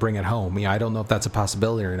there, and then bring it home. I don't know if that's a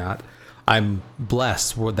possibility or not. I'm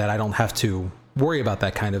blessed that I don't have to worry about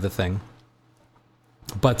that kind of a thing.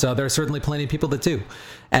 But there are certainly plenty of people that do.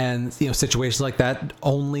 And, situations like that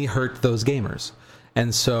only hurt those gamers.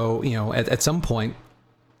 And so, at some point,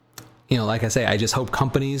 like I say, I just hope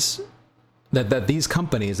companies, that these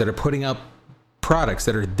companies that are putting up products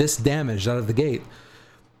that are this damaged out of the gate,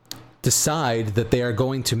 decide that they are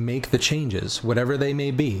going to make the changes, whatever they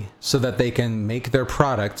may be, so that they can make their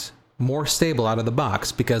product more stable out of the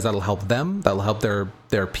box, because that'll help them, that'll help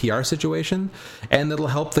their PR situation, and it'll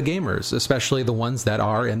help the gamers, especially the ones that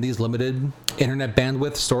are in these limited internet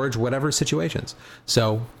bandwidth, storage, whatever situations.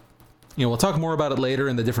 So, we'll talk more about it later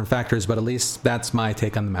in the different factors, but at least that's my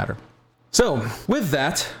take on the matter. So, with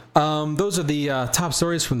that, those are the top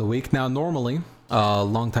stories from the week. Now, normally,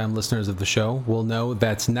 longtime listeners of the show will know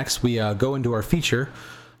that next we go into our feature.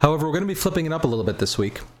 However, we're going to be flipping it up a little bit this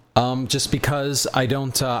week, just because I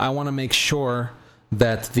want to make sure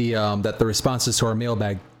that the responses to our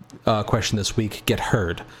mailbag question this week get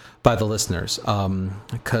heard by the listeners,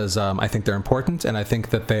 because I think they're important, and I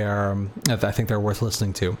think that they're worth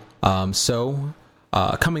listening to. So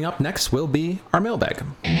coming up next will be our mailbag.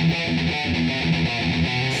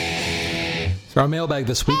 So our mailbag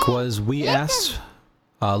this week was, we asked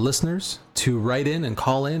listeners to write in and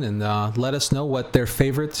call in and let us know what their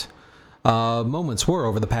favorite moments were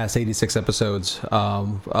over the past 86 episodes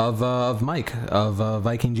of Mike, of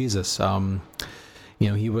Viking Jesus.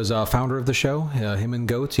 He was a founder of the show. Him and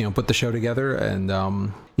Goat, put the show together, and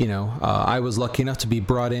I was lucky enough to be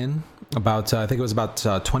brought in about I think it was about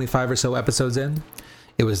 25 or so episodes in.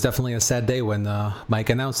 It was definitely a sad day when Mike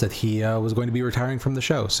announced that he was going to be retiring from the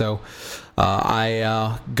show. So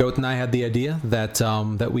Goat and I had the idea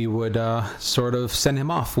that we would sort of send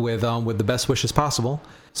him off with the best wishes possible.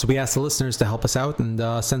 So we asked the listeners to help us out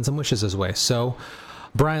and send some wishes his way. So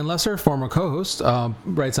Brian Lesser, former co-host,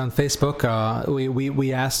 writes on Facebook.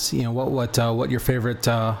 We asked, what your favorite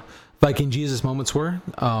Viking Jesus moments were.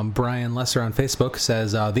 Brian Lesser on Facebook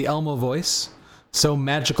says the Elmo voice, so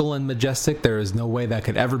magical and majestic, there is no way that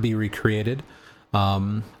could ever be recreated.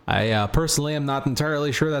 I personally am not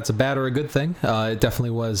entirely sure that's a bad or a good thing. It definitely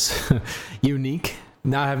was unique.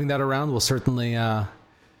 Not having that around will certainly, it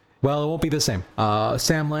won't be the same.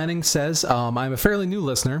 Sam Lanning says, I'm a fairly new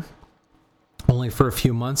listener. Only for a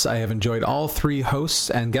few months. I have enjoyed all three hosts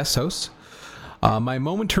and guest hosts. My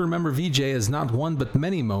moment to remember VJ is not one but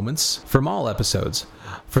many moments from all episodes.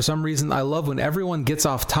 For some reason, I love when everyone gets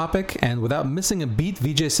off topic and without missing a beat,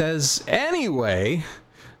 VJ says, "Anyway,"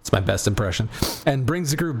 it's my best impression, and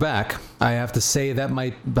brings the group back. I have to say that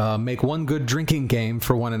might make one good drinking game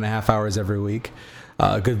for 1.5 hours every week.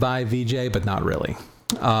 Goodbye, VJ, but not really.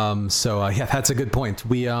 That's a good point.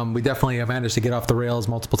 We definitely have managed to get off the rails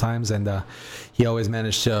multiple times, and he always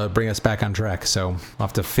managed to bring us back on track. So we'll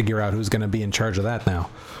have to figure out who's going to be in charge of that now.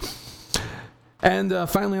 And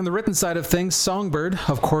finally, on the written side of things, Songbird,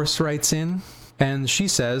 of course, writes in, and she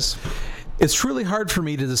says, "It's truly hard for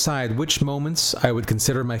me to decide which moments I would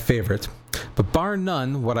consider my favorite, but bar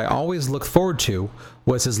none, what I always looked forward to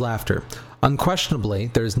was his laughter. Unquestionably,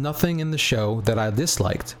 there's nothing in the show that I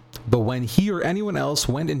disliked, but when he or anyone else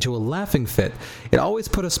went into a laughing fit, it always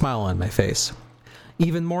put a smile on my face.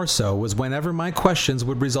 Even more so was whenever my questions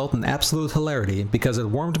would result in absolute hilarity, because it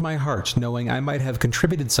warmed my heart knowing I might have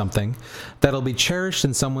contributed something that'll be cherished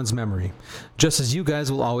in someone's memory, just as you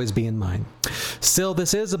guys will always be in mine. Still,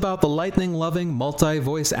 this is about the lightning-loving,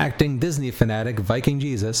 multi-voice acting Disney fanatic Viking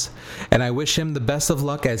Jesus, and I wish him the best of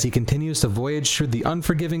luck as he continues to voyage through the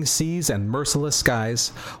unforgiving seas and merciless skies,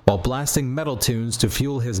 while blasting metal tunes to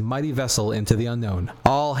fuel his mighty vessel into the unknown.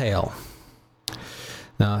 All hail."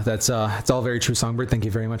 That's it's all very true, Songbird. Thank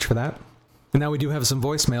you very much for that. And now we do have some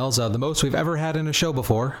voicemails, the most we've ever had in a show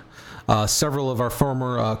before. Several of our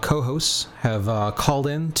former co-hosts have called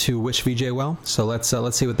in to wish VJ well, so let's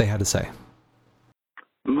see what they had to say.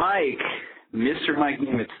 Mike, Mr. Mike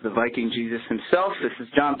Nimitz, the Viking Jesus himself. This is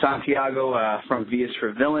John Santiago from Vias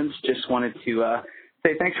for Villains. Just wanted to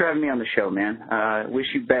say thanks for having me on the show, man. Wish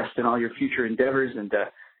you best in all your future endeavors, and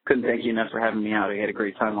couldn't thank you enough for having me out. I had a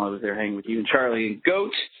great time while I was there hanging with you and Charlie and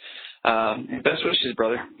Goat. And best wishes,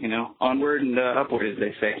 brother. Onward and upward, as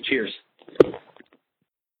they say. Cheers.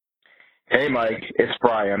 Hey, Mike. It's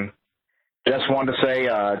Brian. Just wanted to say,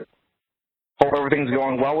 hope everything's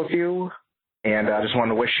going well with you, and I just wanted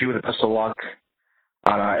to wish you the best of luck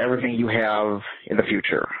on everything you have in the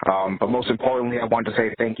future. But most importantly, I want to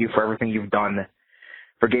say thank you for everything you've done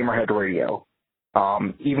for Gamerhead Radio.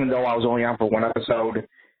 Even though I was only on for one episode,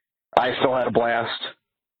 I still had a blast,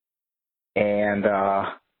 and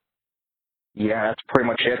that's pretty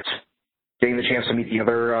much it. Getting the chance to meet the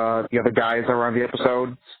other guys that were on the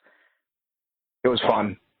episodes, it was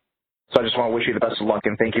fun. So I just want to wish you the best of luck,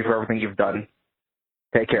 and thank you for everything you've done.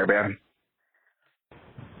 Take care, man.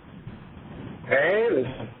 Hey, this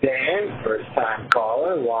is Dan, first-time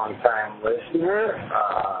caller, long-time listener,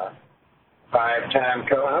 five-time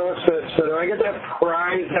co-host. So do I get that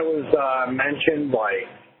prize that was mentioned, like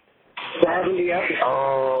 70 episodes?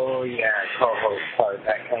 Oh, yeah, co-host part.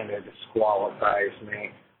 That kind of disqualifies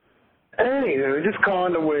me. Anywho, just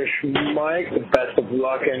calling to wish Mike the best of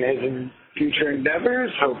luck in his future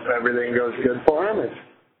endeavors. Hope everything goes good for him. It's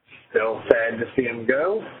still sad to see him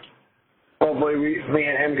go. Hopefully me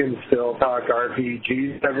and him can still talk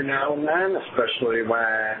RPGs every now and then, especially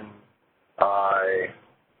when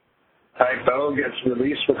Typo gets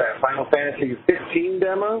released with that Final Fantasy 15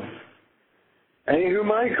 demo. Anywho,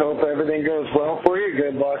 Mike, hope everything goes well for you.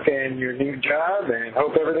 Good luck in your new job, and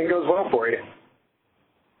hope everything goes well for you.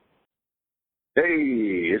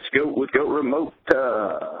 Hey, it's Goat with Goat Remote.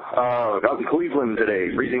 Out in Cleveland today,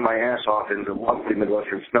 freezing my ass off in the lovely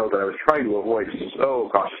Midwestern snow that I was trying to avoid so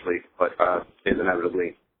cautiously, but is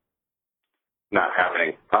inevitably not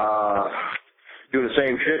happening. Doing the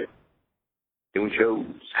same shit, doing shows,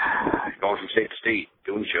 going from state to state,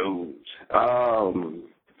 doing shows.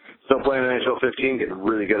 Still playing NHL 15, getting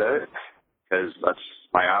really good at it, because that's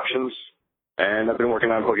my options. And I've been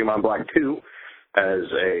working on Pokemon Black 2 as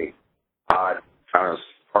a odd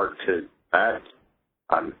counterpart to that.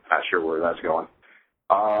 I'm not sure where that's going.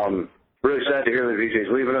 Really sad to hear that VJ's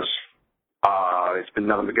leaving us. It's been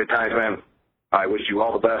nothing but good times, man. I wish you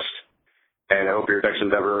all the best, and I hope your next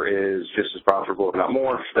endeavor is just as profitable, if not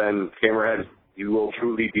more, than Gamerhead. You will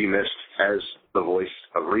truly be missed as the voice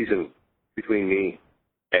of reason between me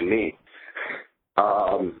and me.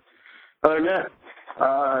 Other than that,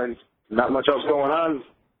 not much else going on.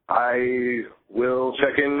 I will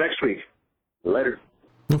check in next week. Later.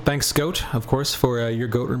 Well, thanks, Goat, of course, for your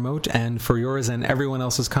Goat Remote and for yours and everyone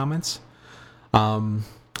else's comments.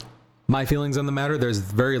 My feelings on the matter, there's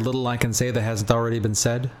very little I can say that hasn't already been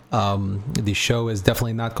said. The show is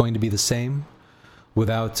definitely not going to be the same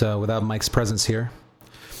without Mike's presence here.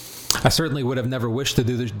 I certainly would have never wished to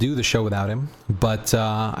do the show without him, but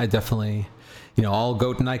I definitely, all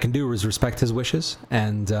Goat and I can do is respect his wishes,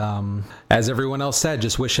 and as everyone else said,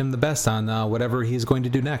 just wish him the best on whatever he's going to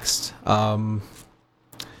do next.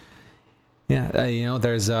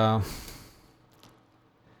 There's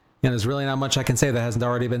there's really not much I can say that hasn't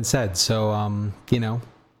already been said. So, all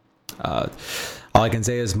I can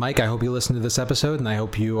say is, Mike, I hope you listen to this episode, and I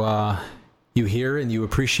hope you hear and you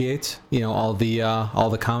appreciate, all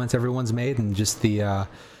the comments everyone's made, and just the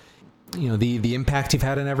impact you've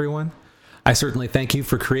had on everyone. I certainly thank you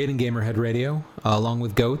for creating Gamerhead Radio, along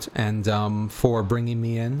with Goat, and for bringing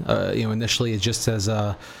me in. Initially just as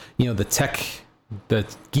the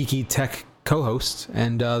geeky tech co-host,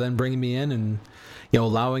 and then bringing me in and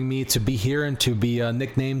allowing me to be here and to be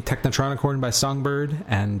nicknamed Technotronicorn by Songbird,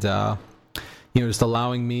 and just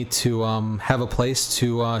allowing me to have a place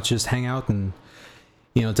to just hang out and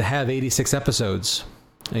to have 86 episodes,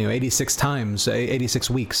 86 times, 86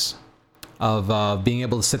 weeks of being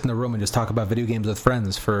able to sit in a room and just talk about video games with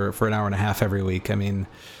friends for an hour and a half every week. I mean,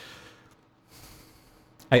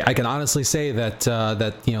 I can honestly say that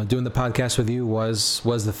doing the podcast with you was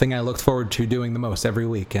the thing I looked forward to doing the most every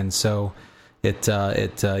week, and so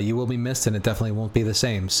you will be missed, and it definitely won't be the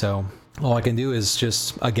same. So all I can do is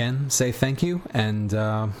just again say thank you, and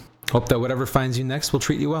hope that whatever finds you next will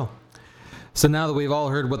treat you well. So now that we've all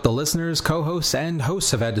heard what the listeners, co-hosts, and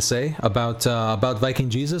hosts have had to say about Viking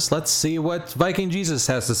Jesus, let's see what Viking Jesus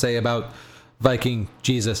has to say about Viking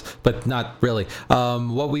Jesus, but not really.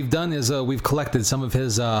 What we've done is we've collected some of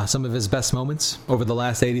his best moments over the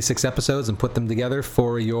last 86 episodes and put them together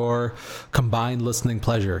for your combined listening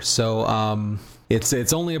pleasure. So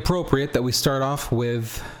it's only appropriate that we start off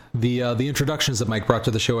with the introductions that Mike brought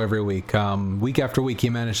to the show every week. Week after week, he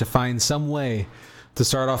managed to find some way to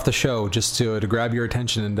start off the show just to grab your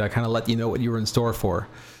attention and kind of let you know what you were in store for.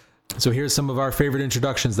 So here's some of our favorite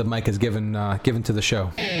introductions that Mike has given to the show.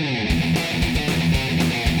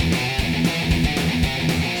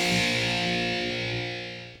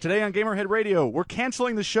 Today on Gamerhead Radio, we're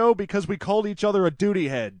canceling the show because we called each other a duty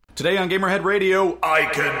head. Today on Gamerhead Radio, I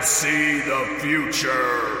can see the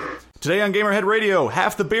future. Today on Gamerhead Radio,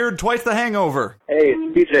 half the beard, twice the hangover. Hey,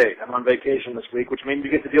 it's BJ. I'm on vacation this week, which means you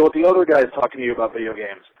get to deal with the other guys talking to you about video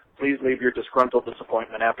games. Please leave your disgruntled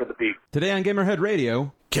disappointment after the beep. Today on Gamerhead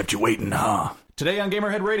Radio... Kept you waiting, huh? Today on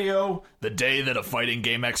Gamerhead Radio, the day that a fighting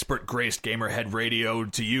game expert graced Gamerhead Radio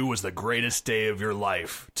to you was the greatest day of your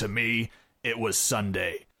life. To me, it was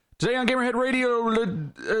Sunday. Today on Gamerhead Radio,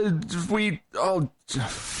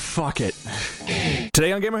 fuck it.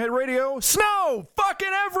 Today on Gamerhead Radio, snow!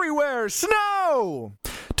 Fucking everywhere! Snow!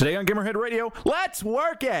 Today on Gamerhead Radio, let's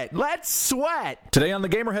work it! Let's sweat! Today on the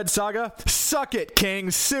Gamerhead Saga, suck it,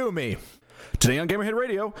 King, sue me! Today on Gamerhead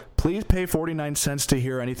Radio, please pay 49 cents to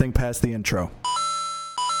hear anything past the intro.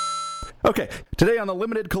 Okay, today on the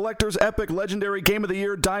limited collector's epic legendary game of the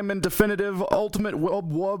year, diamond definitive ultimate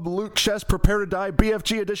wub wub loot chest prepare to die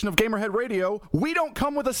BFG edition of Gamerhead Radio, we don't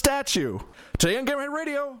come with a statue. Today on Gamerhead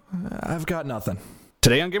Radio, I've got nothing.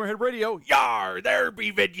 Today on Gamerhead Radio, yar, there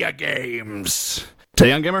be video games.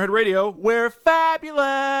 Today on Gamerhead Radio, we're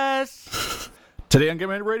fabulous. Today on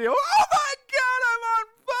Gamerhead Radio, oh my god, I'm on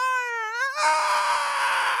fire!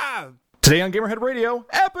 Ah! Today on Gamerhead Radio,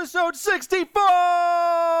 episode 64!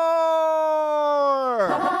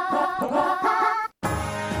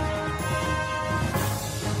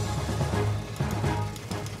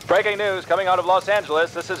 Breaking news coming out of Los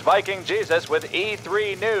Angeles. This is Viking Jesus with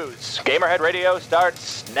E3 News. Gamerhead Radio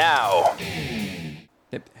starts now.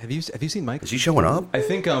 Have you seen Mike? Is he showing up? I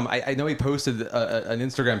think I know he posted an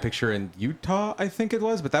Instagram picture in Utah, I think it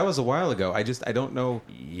was, but that was a while ago. I don't know.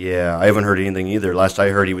 Yeah, I haven't heard anything either. Last I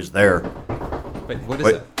heard, he was there. But what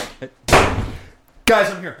is it?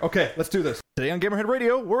 Guys, I'm here. Okay, let's do this. Today on Gamerhead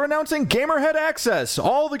Radio, we're announcing Gamerhead Access.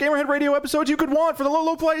 All the Gamerhead Radio episodes you could want for the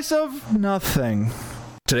low price of nothing.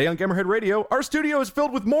 Today on Gamerhead Radio, our studio is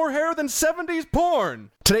filled with more hair than 70s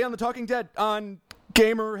porn. Today on The Talking Dead on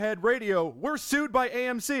Gamerhead Radio, we're sued by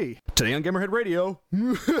AMC. Today on Gamerhead Radio...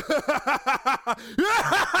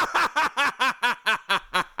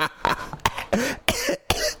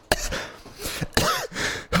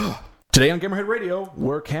 Today on Gamerhead Radio,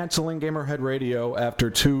 we're canceling Gamerhead Radio after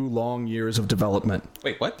 2 long years of development.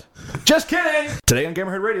 Wait, what? Just kidding! Today on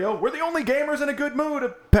Gamerhead Radio, we're the only gamers in a good mood,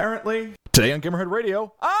 apparently. Today on Gamerhead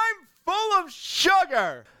Radio, I'm full of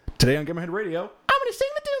sugar! Today on Gamerhead Radio, I'm gonna sing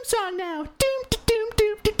the Doom song now. Doom, doom, doom,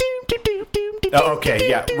 doom, doom, doom, doom, doom. Oh, okay,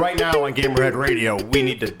 yeah. Right now on Gamerhead Radio, we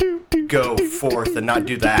need to go forth and not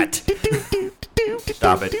do that.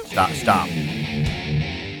 Stop it. Stop.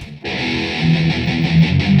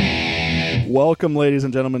 Welcome, ladies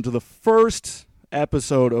and gentlemen, to the first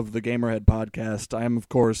episode of the Gamerhead podcast. I am, of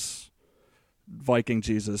course, Viking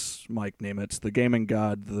Jesus, Mike Nemitz, the gaming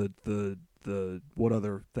god, the what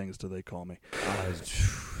other things do they call me?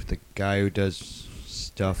 The guy who does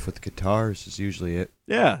stuff with guitars is usually it.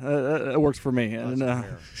 Yeah, it works for me. And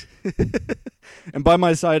by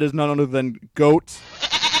my side is none other than Goat.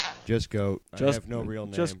 Just Goat. I have no real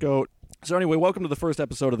name. Just Goat. So anyway, welcome to the first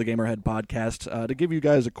episode of the Gamerhead podcast. To give you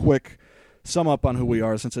guys a quick sum up on who we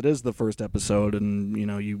are, since it is the first episode, and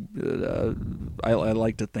I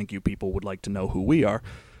like to think you people would like to know who we are.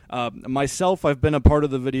 Myself, I've been a part of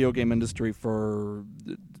the video game industry for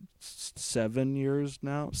 7 years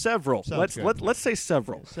now. Several. Let's say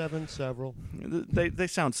several. Several. They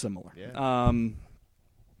sound similar. Yeah.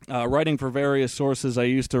 Writing for various sources. I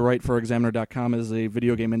used to write for Examiner.com as a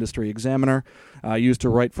video game industry examiner. I used to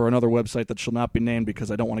write for another website that shall not be named because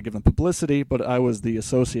I don't want to give them publicity, but I was the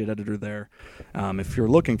associate editor there. If you're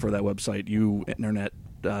looking for that website, you internet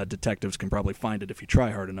detectives can probably find it if you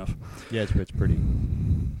try hard enough. Yeah, it's pretty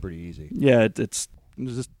easy. Yeah, it's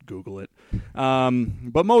just Google it.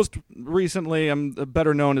 But most recently, I'm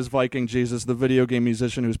better known as Viking Jesus, the video game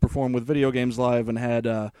musician who's performed with Video Games Live and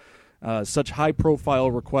had such high-profile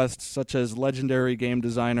requests such as legendary game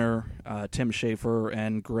designer Tim Schafer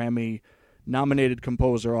and Grammy-nominated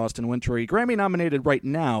composer Austin Wintory. Grammy-nominated right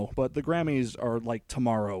now, but the Grammys are like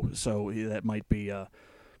tomorrow, so that might be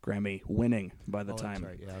Grammy winning by the time. That's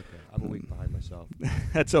right. Yeah, okay. I'm a week behind myself.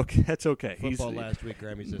 That's okay. Football last week,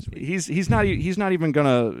 Grammys this week. He's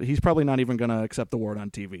probably not even gonna accept the award on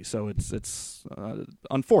TV. So it's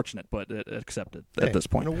unfortunate, but accepted at this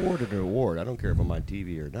point. An award is an award. I don't care if I'm on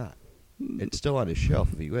TV or not. It's still on his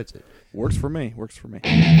shelf if he gets it. Works for me.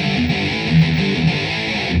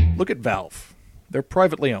 Look at Valve. They're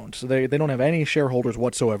privately owned, so they don't have any shareholders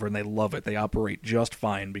whatsoever, and they love it. They operate just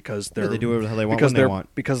fine because they do whatever the hell they want when they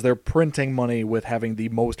want. Because they're printing money with having the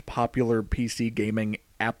most popular PC gaming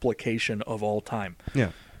application of all time.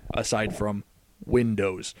 Yeah. Aside from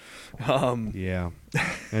Windows. Yeah.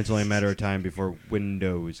 It's only a matter of time before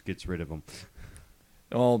Windows gets rid of them.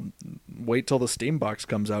 Well, wait till the Steam box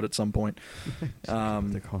comes out at some point.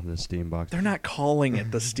 They're calling it the Steam box. They're not calling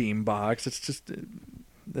it the Steam box. It's just...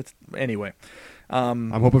 anyway.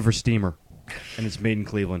 I'm hoping for Steamer, and it's made in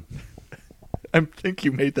Cleveland. I think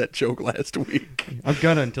you made that joke last week. I'm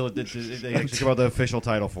gonna until they actually come out the official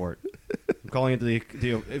title for it. I'm calling it the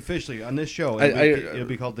officially on this show. It'll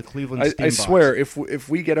be called the Cleveland Steam Box. I swear, if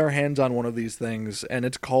we get our hands on one of these things and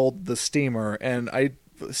it's called the Steamer, and I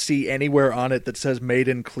see anywhere on it that says "Made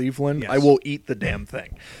in Cleveland," yes, I will eat the damn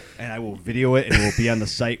thing, and I will video it, and it will be on the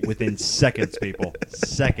site within seconds, people.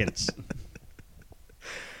 Seconds.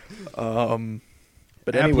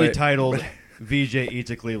 But aptly anyway, titled "VJ Eats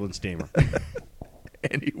a Cleveland Steamer."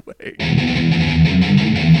 Anyway.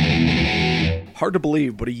 Hard to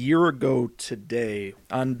believe, but a year ago today,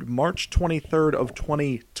 on March 23rd of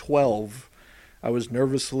 2012, I was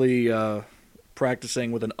nervously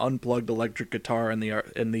practicing with an unplugged electric guitar in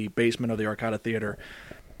the basement of the Arcada Theater.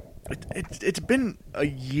 It's been a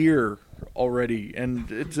year already, and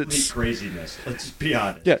it's craziness. Let's be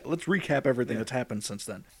honest. Yeah, let's recap everything that's happened since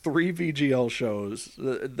then. 3 VGL shows.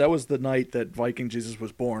 That was the night that Viking Jesus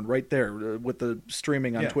was born, right there, with the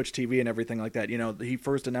streaming on Twitch TV and everything like that. You know, he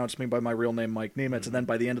first announced me by my real name, Mike Nemitz, and then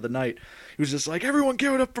by the end of the night, he was just like, everyone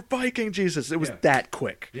give it up for Viking Jesus. It was that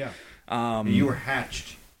quick. Yeah. You were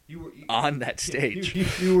hatched. You were on that stage.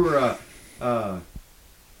 You were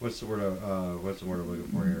what's the word I'm looking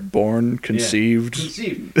for here? Born, conceived. Yeah.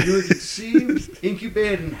 Conceived. You were conceived,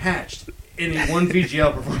 incubated, and hatched in a 1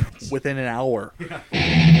 VGL performance. Within an hour. Yeah.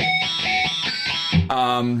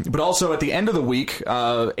 But also at the end of the week,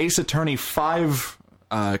 Ace Attorney 5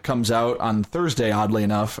 comes out on Thursday, oddly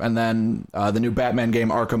enough, and then the new Batman game,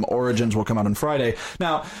 Arkham Origins, will come out on Friday.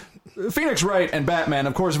 Now, Phoenix Wright and Batman,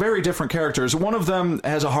 of course, very different characters. One of them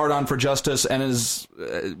has a hard-on for justice and is,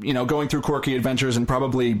 going through quirky adventures and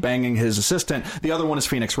probably banging his assistant. The other one is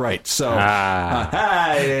Phoenix Wright. So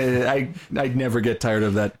I never get tired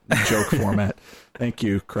of that joke format. Thank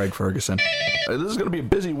you, Craig Ferguson. This is going to be a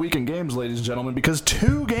busy week in games, ladies and gentlemen, because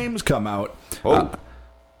 2 games come out.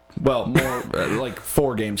 Well, more like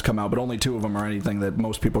 4 games come out, but only 2 of them are anything that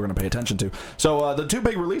most people are going to pay attention to. So the 2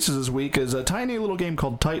 big releases this week is a tiny little game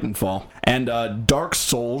called Titanfall and Dark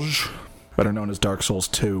Souls, better known as Dark Souls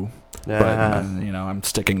 2. But, I'm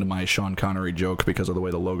sticking to my Sean Connery joke because of the way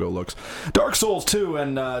the logo looks. Dark Souls 2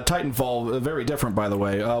 and Titanfall, very different, by the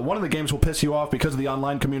way. One of the games will piss you off because of the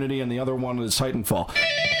online community, and the other one is Titanfall.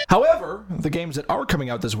 However, the games that are coming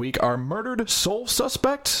out this week are Murdered Soul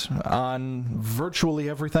Suspect on virtually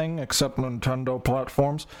everything except Nintendo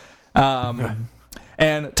platforms, and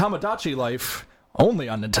Tamagotchi Life only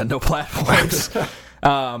on Nintendo platforms.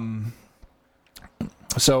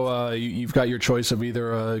 So you've got your choice of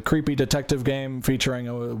either a creepy detective game featuring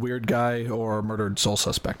a weird guy or Murdered Soul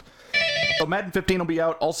Suspect. So Madden 15 will be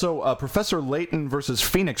out. Also, Professor Layton versus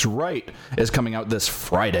Phoenix Wright is coming out this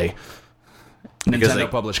Friday. Nintendo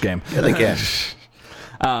published game. Yeah, they can.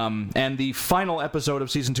 And the final episode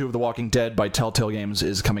of Season 2 of The Walking Dead by Telltale Games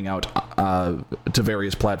is coming out to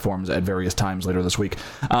various platforms at various times later this week.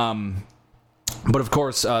 But of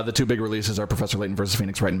course, the 2 big releases are Professor Layton versus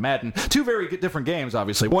Phoenix Wright and Madden. 2 very different games,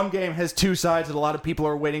 obviously. One game has 2 sides that a lot of people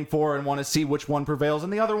are waiting for and want to see which one prevails,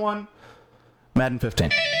 and the other one, Madden 15.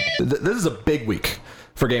 This is a big week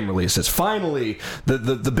for game releases. Finally,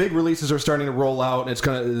 the big releases are starting to roll out. It's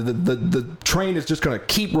gonna the train is just gonna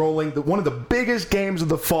keep rolling. One of the biggest games of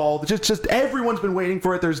the fall. Just everyone's been waiting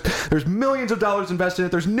for it. There's millions of dollars invested in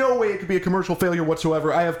it. There's no way it could be a commercial failure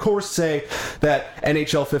whatsoever. I of course say that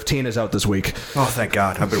NHL 15 is out this week. Oh, thank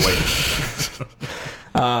God! I've been waiting.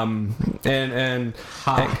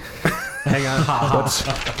 Hang on.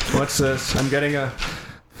 What's this? I'm getting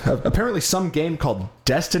apparently some game called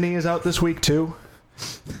Destiny is out this week too.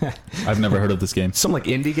 I've never heard of this game. Some like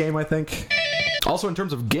indie game, I think. Also, in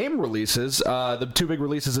terms of game releases, the 2 big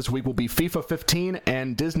releases this week will be FIFA 15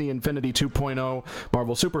 and Disney Infinity 2.0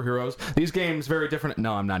 Marvel Superheroes. These games very different.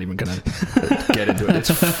 No, I'm not even going to get into it. It's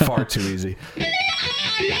far too easy.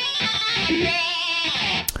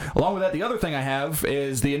 Along with that, the other thing I have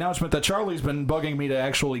is the announcement that Charlie's been bugging me to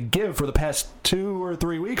actually give for the past 2 or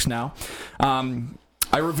 3 weeks now.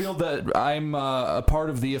 I revealed that I'm a part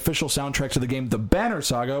of the official soundtrack to the game The Banner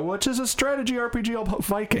Saga, which is a strategy RPG about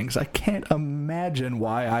Vikings. I can't imagine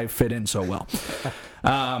why I fit in so well.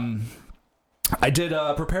 I did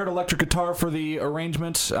prepared electric guitar for the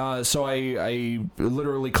arrangement, so I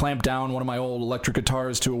literally clamped down one of my old electric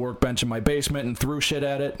guitars to a workbench in my basement and threw shit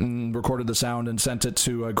at it and recorded the sound and sent it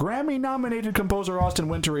to a Grammy-nominated composer Austin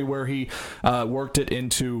Wintory, where he worked it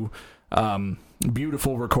into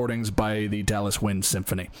beautiful recordings by the Dallas Wind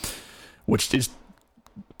Symphony, which is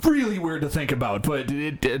really weird to think about, but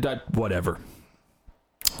whatever.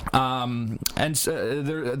 The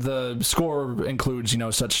score includes,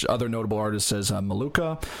 such other notable artists as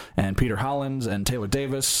Maluka and Peter Hollins and Taylor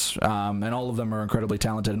Davis, and all of them are incredibly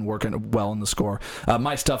talented and working well in the score.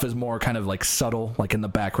 My stuff is more kind of like subtle, like in the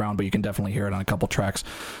background, but you can definitely hear it on a couple tracks.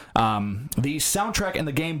 The soundtrack and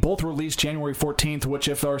the game both released January 14th, which,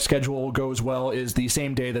 if our schedule goes well, is the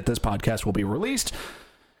same day that this podcast will be released.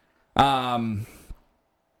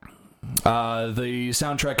 The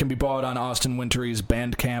soundtrack can be bought on Austin Wintory's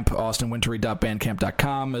Bandcamp,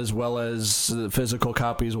 austinwintory.bandcamp.com, as well as physical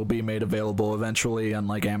copies will be made available eventually on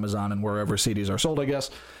like Amazon and wherever CDs are sold, I guess.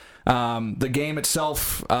 The game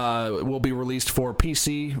itself will be released for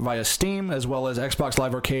PC via Steam, as well as Xbox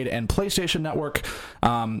Live Arcade and PlayStation Network.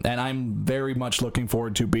 And I'm very much looking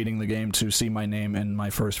forward to beating the game to see my name in my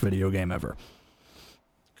first video game ever.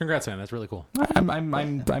 Congrats, man! That's really cool.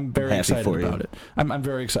 I'm very excited about it. I'm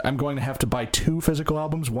very excited. I'm going to have to buy 2 physical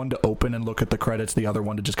albums, one to open and look at the credits, the other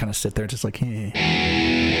one to just kind of sit there, just like, hey.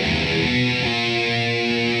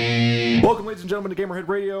 Welcome, ladies and gentlemen, to Gamerhead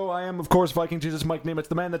Radio. I am, of course, Viking Jesus Mike Nimitz,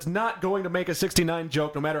 the man that's not going to make a 69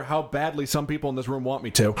 joke, no matter how badly some people in this room want me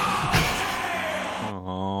to.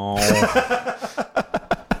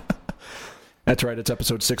 That's right, it's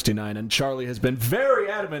episode 69, and Charlie has been very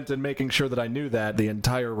adamant in making sure that I knew that the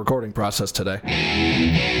entire recording process today.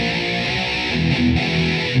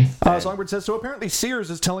 Songbird says, so apparently Sears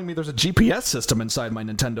is telling me there's a GPS system inside my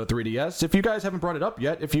Nintendo 3DS. If you guys haven't brought it up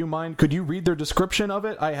yet, if you mind, could you read their description of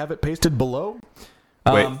it? I have it pasted below.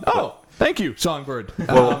 Wait. Oh, thank you, Songbird.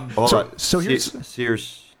 So here's...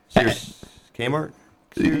 Sears Kmart?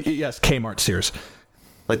 Sears? Yes, Kmart Sears.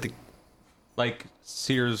 Like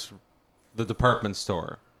Sears, the department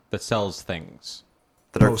store that sells things.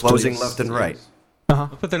 That are closing left and right. Uh-huh.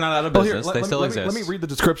 But they're not out of business. They still exist. Let me read the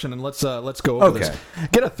description and let's go over this.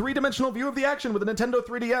 Get a 3-dimensional view of the action with a Nintendo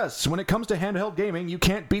 3DS. When it comes to handheld gaming, you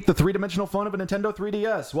can't beat the 3-dimensional fun of a Nintendo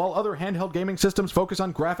 3DS. While other handheld gaming systems focus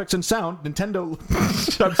on graphics and sound, Nintendo...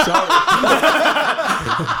 I'm sorry.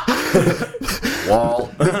 Wall.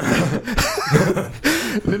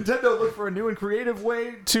 Nintendo looked for a new and creative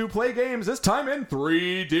way to play games, this time in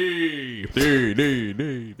 3D.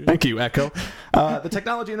 Thank you, Echo. The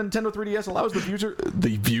technology in the Nintendo 3DS allows the user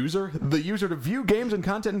to view games and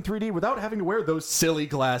content in 3D without having to wear those silly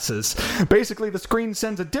glasses. Basically, the screen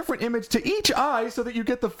sends a different image to each eye so that you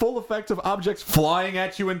get the full effect of objects flying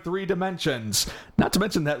at you in 3 dimensions. Not to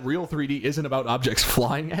mention that real 3D isn't about objects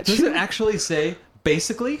flying at you. Does it actually say,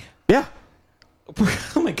 basically? Yeah.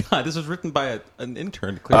 Oh my god, this was written by an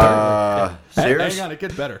intern. Hang on, it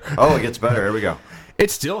gets better. Oh, it gets better. Here we go.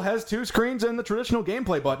 It still has 2 screens and the traditional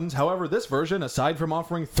gameplay buttons. However, this version, aside from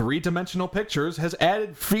offering 3-dimensional pictures, has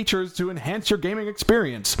added features to enhance your gaming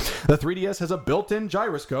experience. The 3DS has a built-in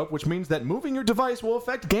gyroscope, which means that moving your device will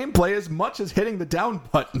affect gameplay as much as hitting the down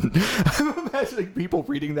button. I'm imagining people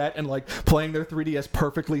reading that and playing their 3DS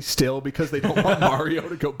perfectly still because they don't want Mario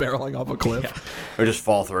to go barreling off a cliff. Yeah. Or just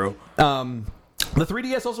fall through. The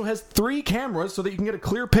 3DS also has 3 cameras so that you can get a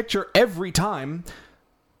clear picture every time.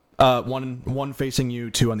 One facing you,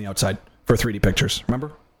 2 on the outside for 3D pictures.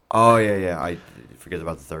 Remember? Oh, yeah. I forget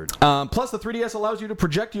about the third. Plus, the 3DS allows you to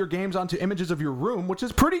project your games onto images of your room, which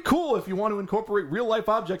is pretty cool if you want to incorporate real-life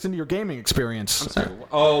objects into your gaming experience. I'm sorry.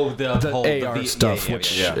 Oh, the AR stuff,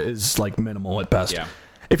 which is minimal at best. Yeah.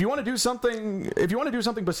 If you want to do something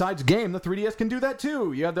besides game, the 3DS can do that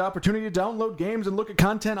too. You have the opportunity to download games and look at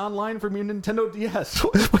content online from your Nintendo DS.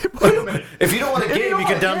 Wait a minute. If you don't want a game, you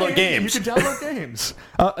can download games. You can download games.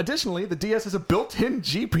 Additionally, the DS has a built-in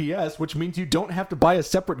GPS, which means you don't have to buy a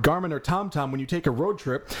separate Garmin or TomTom when you take a road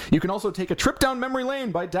trip. You can also take a trip down memory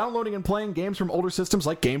lane by downloading and playing games from older systems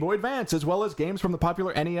like Game Boy Advance, as well as games from the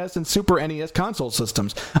popular NES and Super NES console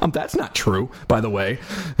systems. That's not true, by the way.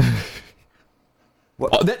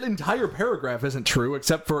 That entire paragraph isn't true,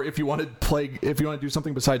 except for if you want to do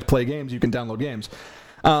something besides play games, you can download games.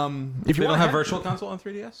 If you don't have Virtual Console on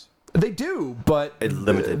 3DS? They do, but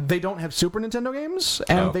limited. They don't have Super Nintendo games,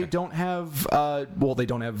 and they don't have they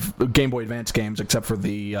don't have Game Boy Advance games except for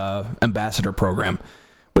the Ambassador program,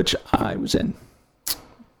 which I was in.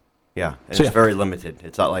 Yeah, and it's very limited.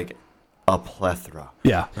 It's not like a plethora.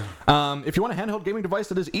 Yeah. If you want a handheld gaming device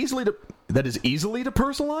that is easily to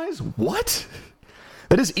personalize, what?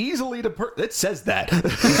 That is easily to it says that.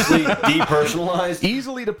 Easily depersonalized?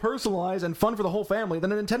 Easily to personalize and fun for the whole family,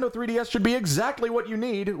 then a Nintendo 3DS should be exactly what you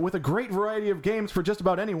need. With a great variety of games for just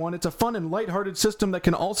about anyone, it's a fun and lighthearted system that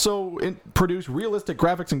can also produce realistic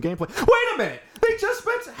graphics and gameplay. Wait a minute! They just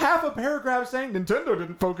spent half a paragraph saying Nintendo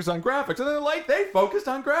didn't focus on graphics, and then they focused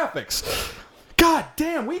on graphics. God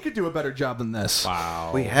damn, we could do a better job than this.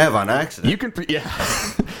 Wow. We have on accident. You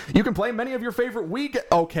can play many of your favorite Wii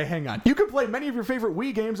okay, hang on. You can play many of your favorite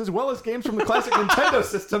Wii games as well as games from the classic Nintendo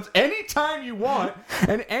systems anytime you want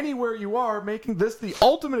and anywhere you are, making this the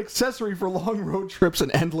ultimate accessory for long road trips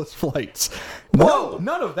and endless flights. No,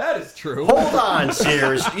 none of that is true. Hold on,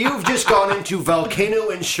 Sears. You've just gone into Volcano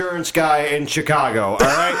Insurance Guy in Chicago, all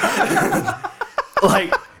right?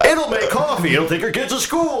 It'll make coffee. It'll take your kids to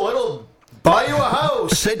school. It'll buy you a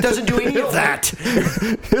house. It doesn't do any of that.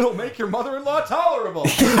 It'll make your mother-in-law tolerable.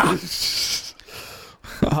 Yeah.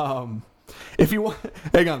 If you want,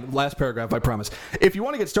 hang on, last paragraph, I promise. If you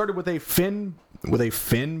want to get started with a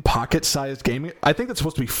Finn pocket-sized gaming. I think that's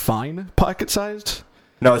supposed to be fine pocket-sized.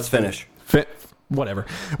 No, it's Finnish. Whatever.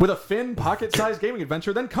 With a Finn pocket-sized gaming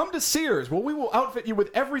adventure, then come to Sears, where we will outfit you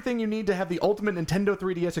with everything you need to have the ultimate Nintendo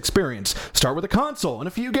 3DS experience. Start with a console and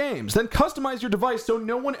a few games, then customize your device so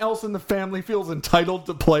no one else in the family feels entitled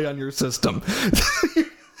to play on your system.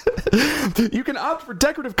 You can opt for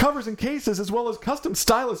decorative covers and cases as well as custom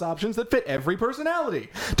stylus options that fit every personality.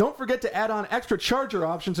 Don't forget to add on extra charger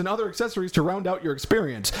options and other accessories to round out your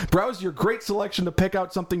experience. Browse your great selection to pick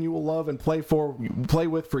out something you will love and play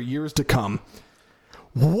with for years to come.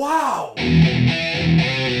 Wow!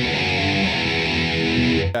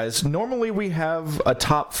 Guys, normally we have a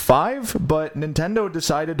top 5, but Nintendo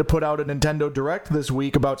decided to put out a Nintendo Direct this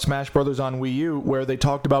week about Smash Bros. On Wii U, where they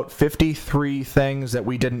talked about 53 things that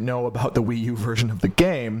we didn't know about the Wii U version of the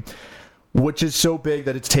game, which is so big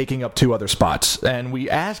that it's taking up 2 other spots. And we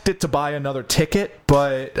asked it to buy another ticket,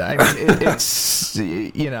 but I mean, it's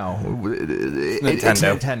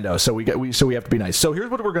Nintendo, so we have to be nice. So here's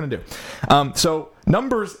what we're gonna do. So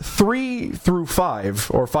numbers 3 through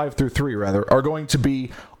 5, or 5 through 3 rather, are going to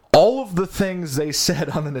be all of the things they said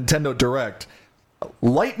on the Nintendo Direct,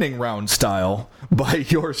 lightning round style, by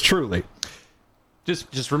yours truly.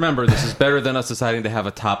 Just remember, this is better than us deciding to have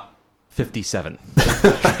a top 57.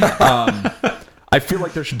 I feel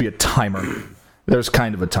like there should be a timer. There's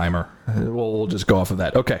kind of a timer. We'll just go off of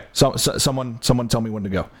that. Okay, so someone tell me when to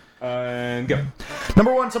go. And go.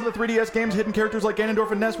 Number 1, some of the 3DS games' hidden characters like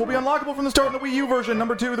Ganondorf and Ness will be unlockable from the start in the Wii U version.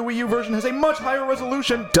 Number 2, the Wii U version has a much higher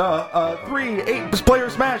resolution. 3, 8-player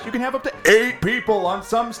Smash. You can have up to 8 people on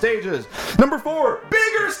some stages. Number 4,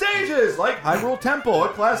 bigger stages like Hyrule Temple, a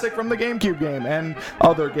classic from the GameCube game, and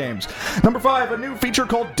other games. Number 5, a new feature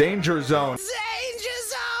called Danger Zone.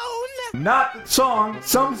 Not the song.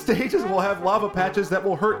 Some stages will have lava patches that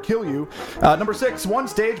will kill you. Number 6, one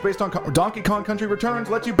stage based on Donkey Kong Country Returns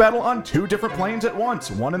lets you battle on 2 different planes at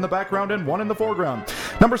once, one in the background and one in the foreground.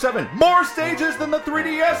 Number 7, more stages than the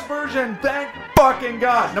 3DS version. Thank fucking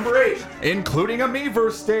God. Number 8, including a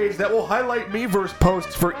Miiverse stage that will highlight Miiverse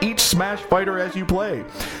posts for each Smash fighter as you play.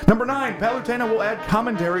 Number 9, Palutena will add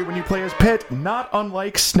commentary when you play as Pit, not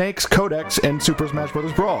unlike Snake's Codex in Super Smash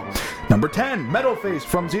Bros. Brawl. Number 10, Metalface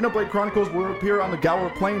from Xenoblade Chronicles will appear on the Gower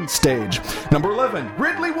Plains stage. Number 11,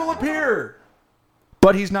 Ridley will appear,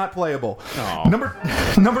 but he's not playable. Number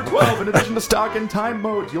 12, in addition to stock and time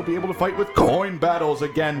modes, you'll be able to fight with coin battles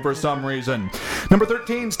again for some reason. Number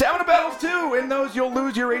 13, stamina battles too. In those, you'll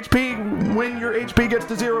lose your HP when your HP gets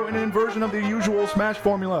to 0 in an inversion of the usual Smash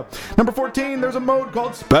formula. Number 14, there's a mode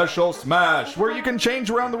called Special Smash, where you can change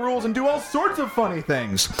around the rules and do all sorts of funny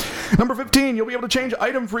things. Number 15, you'll be able to change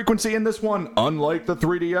item frequency in this one, unlike the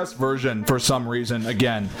 3DS version for some reason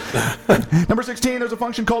again. Number 16, there's a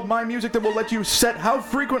function called My Music that will let you set how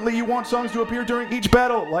frequently you want songs to appear during each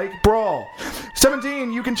battle, like Brawl.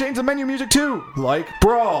 17, you can change the menu music too, like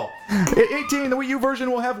Brawl. 18, the Wii U version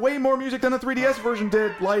will have way more music than the 3DS version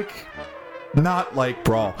did, not like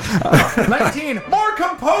Brawl. 19, more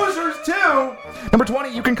composers too! Number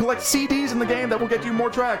 20, you can collect CDs in the game that will get you more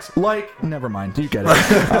tracks, never mind, you get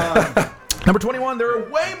it. Number 21, there are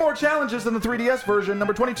way more challenges than the 3DS version.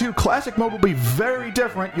 Number 22, Classic Mode will be very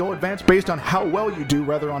different. You'll advance based on how well you do,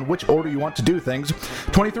 rather on which order you want to do things.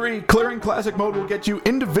 23, Clearing Classic Mode will get you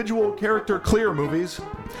individual character clear movies.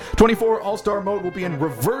 24, All-Star Mode will be in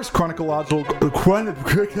reverse chronological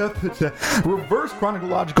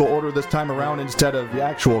order this time around instead of the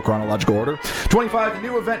actual chronological order. 25, the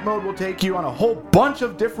new event mode will take you on a whole bunch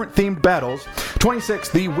of different themed battles. 26,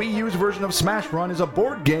 the Wii U's version of Smash Run is a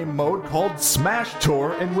board game mode called Smash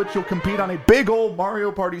Tour, in which you'll compete on a big old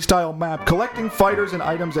Mario Party style map, collecting fighters and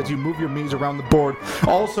items as you move your Miis around the board,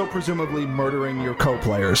 also presumably murdering your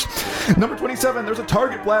co-players. Number 27, there's a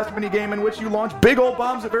Target Blast minigame in which you launch big old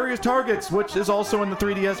bombs at various targets, which is also in the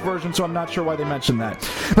 3DS version, so I'm not sure why they mentioned that.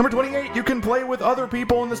 Number 28, you can play with other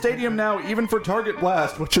people in the stadium now, even for Target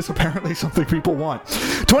Blast, which is apparently something people want.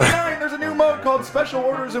 29, there's a new mode called Special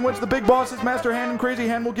Orders in which the big bosses Master Hand and Crazy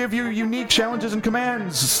Hand will give you unique challenges and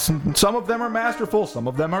commands. Some of them are masterful, some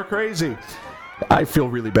of them are crazy. I feel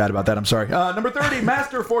really bad about that, I'm sorry. Number 30,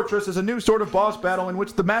 Master Fortress is a new sort of boss battle in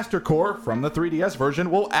which the Master Core, from the 3DS version,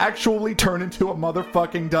 will actually turn into a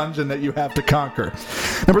motherfucking dungeon that you have to conquer.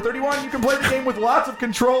 Number 31, you can play the game with lots of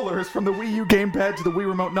controllers, from the Wii U gamepad to the Wii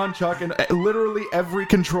Remote Nunchuck, and literally every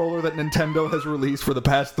controller that Nintendo has released for the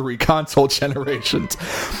past 3 console generations.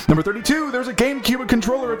 Number 32, there's a GameCube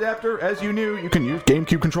controller adapter. As you knew, you can use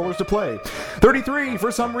GameCube controllers to play. 33,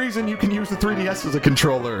 for some reason, you can use the 3DS as a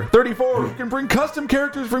controller. 34, you can bring custom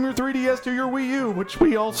characters from your 3DS to your Wii U, which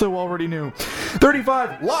we also already knew.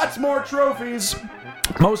 35, lots more trophies.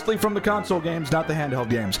 Mostly from the console games, not the handheld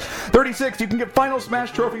games. 36, you can get Final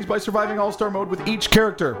Smash trophies by surviving All-Star Mode with each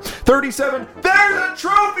character. 37, there's a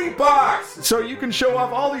trophy box! So you can show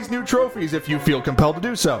off all these new trophies if you feel compelled to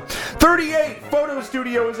do so. 38, Photo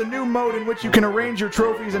Studio is a new mode in which you can arrange your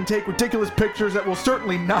trophies and take ridiculous pictures that will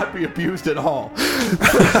certainly not be abused at all.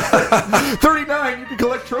 39, you can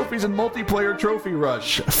collect trophies in Multiplayer Trophy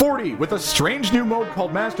Rush. 40, with a strange new mode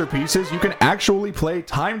called Masterpieces, you can actually play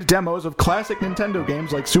timed demos of classic Nintendo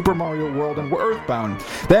games like Super Mario World and Earthbound.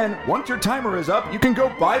 Then, once your timer is up, you can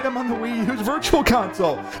go buy them on the Wii U's Virtual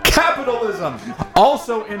Console. Capitalism!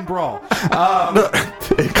 Also in Brawl.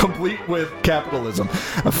 Complete with capitalism.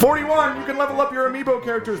 41, you can level up your amiibo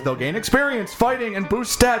characters. They'll gain experience, fighting, and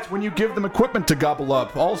boost stats when you give them equipment to gobble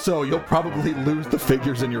up. Also, you'll probably lose the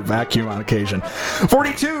figures in your vacuum on occasion.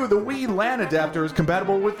 42, the Wii LAN adapter is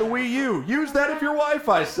compatible with the Wii U. Use that if your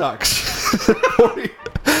Wi-Fi sucks.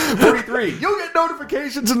 43, you'll get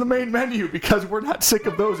notifications in the main menu because we're not sick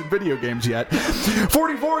of those in video games yet.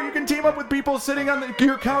 44, you can team up with people sitting on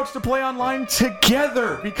your couch to play online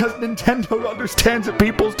together because Nintendo understands that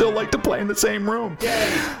people still like to play in the same room.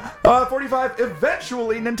 45,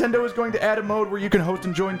 eventually Nintendo is going to add a mode where you can host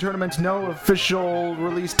and join tournaments. No official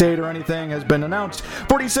release date or anything has been announced.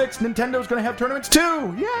 46, Nintendo's going to have tournaments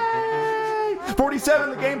too. Yay!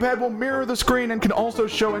 47, the gamepad will mirror the screen and can also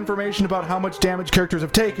show information about how much damage characters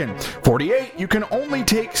have taken. 48, you can not only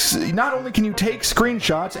can you take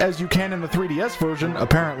screenshots as you can in the 3DS version,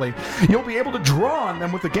 apparently, you'll be able to draw on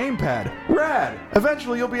them with the gamepad. Rad!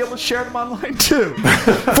 Eventually you'll be able to share them online too.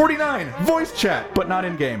 49, voice chat, but not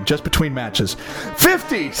in-game, just between matches.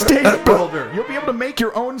 50, stage builder. You'll be able to make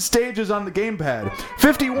your own stages on the gamepad.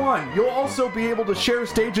 51, you'll also be able to share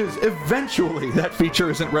stages eventually. That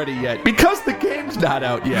feature isn't ready yet because the game's not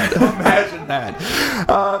out yet. Imagine that.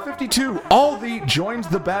 52, all the Joins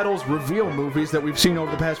the Battles reveal movies that we've seen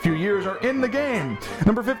over the past few years are in the game.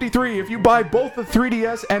 Number 53, if you buy both the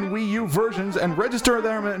 3DS and Wii U versions and register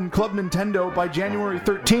them in Club Nintendo by January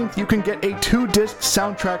 13th, you can get a 2-disc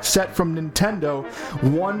soundtrack set from Nintendo,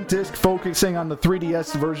 one disc focusing on the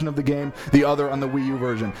 3DS version of the game, the other on the Wii U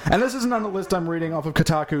version. And this isn't on the list I'm reading off of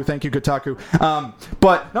Kotaku. Thank you, Kotaku.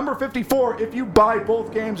 But number 54, if you buy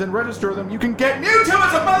both games and register them, you can get Mewtwo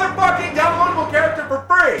as a motherfucking downloadable character for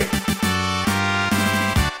free!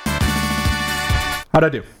 How'd I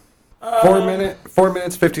do? 4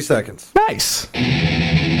 minutes, 50 seconds. Nice!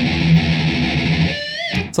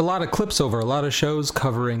 It's a lot of clips over a lot of shows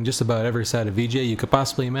covering just about every side of VJ you could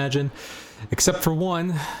possibly imagine, except for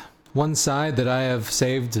one side that I have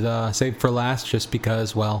saved for last just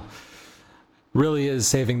because, well, really is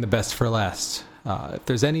saving the best for last. If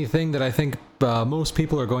there's anything that I think most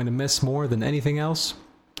people are going to miss more than anything else,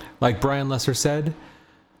 like Brian Lesser said,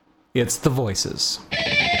 it's the voices.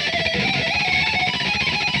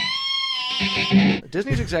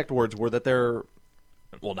 Disney's exact words were that they're,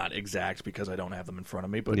 well, not exact because I don't have them in front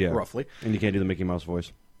of me, but roughly. And you can't do the Mickey Mouse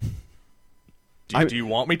voice. Do you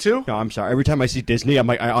want me to? No, I'm sorry. Every time I see Disney, I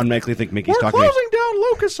automatically think Mickey's talking. We're closing down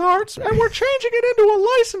LucasArts, and we're changing it into a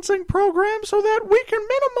licensing program so that we can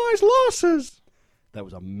minimize losses. That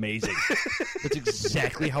was amazing. That's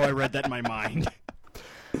exactly how I read that in my mind.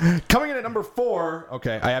 Coming in at number 4.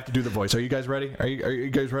 Okay, I have to do the voice. Are you guys ready? Are you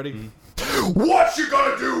guys ready? Mm-hmm. What you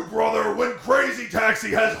gonna do, brother, when Crazy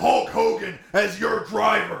Taxi has Hulk Hogan as your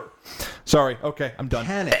driver? Sorry. Okay, I'm done.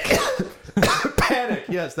 Panic. Panic.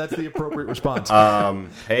 Yes, that's the appropriate response.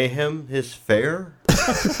 Pay him his fare?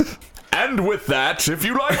 And with that, if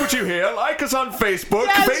you like what you hear, like us on Facebook,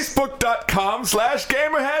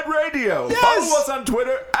 facebook.com/GamerheadRadio. Yes! Follow us on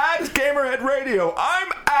Twitter @GamerheadRadio.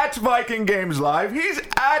 I'm at Viking Games Live. He's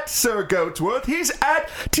at Sir Goatsworth. He's at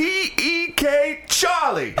TEK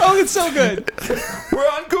Charlie. Oh, it's so good. We're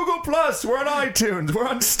on Google Plus. We're on iTunes. We're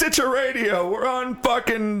on Stitcher Radio. We're on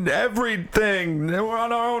fucking everything. We're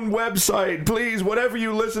on our own website. Please, whatever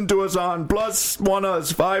you listen to us on, +1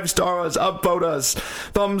 us, 5-star us, upvote us,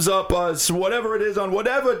 thumbs up us, whatever it is on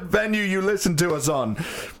whatever venue you listen to us on.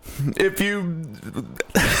 If you...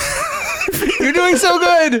 You're doing so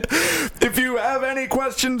good! If you have any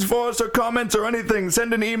questions for us or comments or anything,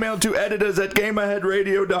 send an email to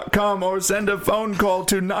editors@gamerheadradio.com or send a phone call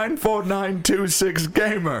to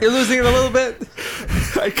 94926-GAMER. You're losing it a little bit.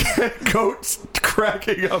 I can't go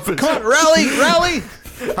cracking up. Come on, rally!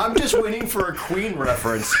 I'm just waiting for a Queen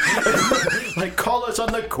reference. Like, call us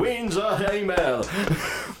on the Queen's email.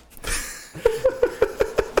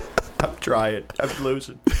 I'm trying. I'm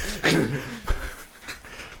losing.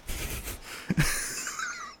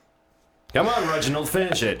 Come on, Reginald,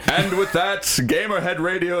 finish it. And with that, Gamerhead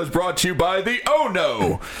Radio is brought to you by the Oh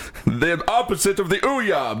No! The opposite of the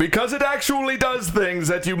Ouya, because it actually does things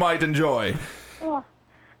that you might enjoy. Guys,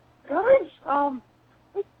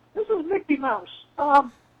 this is Mickey Mouse. I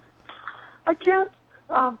can't,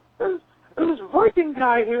 there's this Viking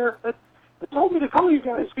guy here that told me to call you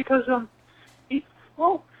guys because, he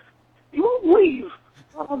won't leave.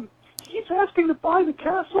 He's asking to buy the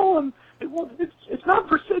castle, and it's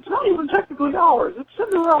not even technically ours. It's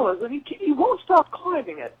Cinderella's, and he won't stop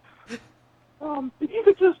climbing it. If you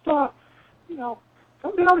could just, come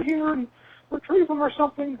down here and retrieve him or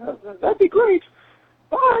something, that'd be great.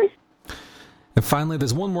 Bye. And finally,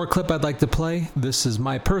 there's one more clip I'd like to play. This is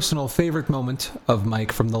my personal favorite moment of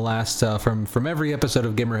Mike from the last, from every episode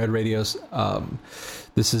of Gamerhead Radios.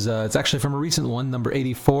 This is, it's actually from a recent one, number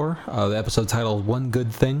 84, the episode titled One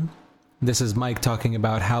Good Thing. This is Mike talking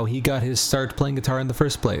about how he got his start playing guitar in the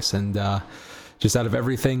first place. And just out of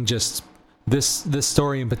everything, just this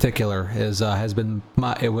story in particular has been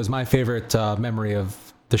my favorite memory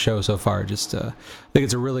of the show so far. Just I think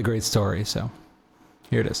it's a really great story. So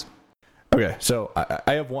here it is. Okay, so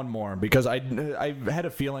I have one more because I had a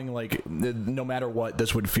feeling like no matter what,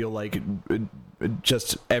 this would feel like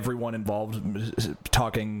just everyone involved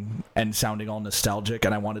talking and sounding all nostalgic,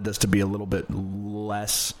 and I wanted this to be a little bit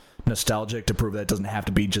less nostalgic to prove that it doesn't have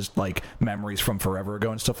to be just like memories from forever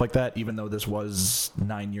ago and stuff like that, even though this was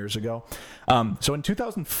 9 years ago. So in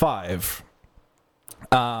 2005,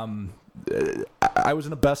 I was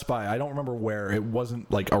in a Best Buy. I don't remember where. It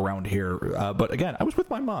wasn't like around here. But again, I was with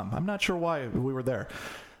my mom. I'm not sure why we were there.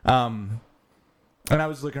 And I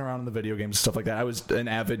was looking around in the video games and stuff like that. I was an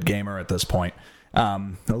avid gamer at this point.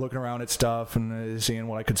 Looking around at stuff and seeing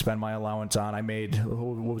what I could spend my allowance on. I made,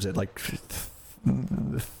 what was it, like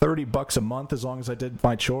 $30 a month as long as I did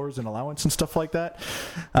my chores and allowance and stuff like that.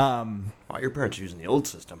 Wow, your parents are using the old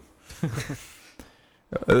system.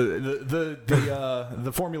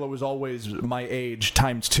 The formula was always my age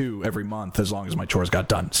times 2 every month as long as my chores got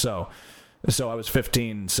done. So I was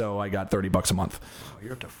 15, so I got $30 a month. Oh,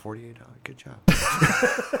 you're up to $48. Good job.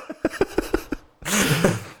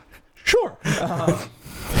 Sure.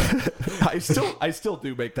 I still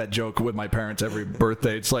do make that joke with my parents every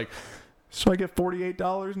birthday. It's like, so I get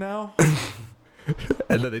 $48 now?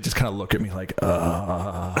 And then they just kind of look at me like,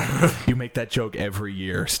 you make that joke every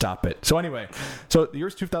year. Stop it. So anyway, so the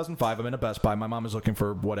year's 2005. I'm in a Best Buy. My mom is looking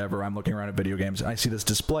for whatever. I'm looking around at video games, and I see this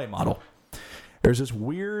display model. There's this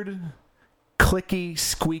weird, clicky,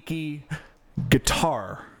 squeaky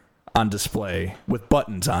guitar on display with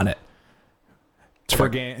buttons on it. It's for a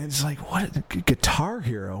game. It's like, what? Guitar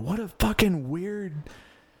Hero? What a fucking weird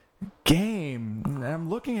game. And I'm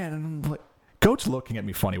looking at it, and I'm like, Goat's looking at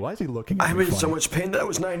me funny. Why is he looking at me funny? I'm in so much pain. That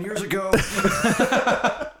was 9 years ago.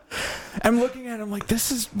 I'm looking at it, I'm like,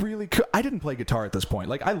 this is really cool. I didn't play guitar at this point.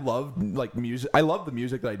 Like, I love like music. I love the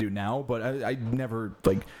music that I do now, but I never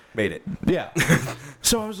like made it. Yeah.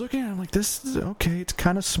 So I was looking at it, I'm like, this is okay. It's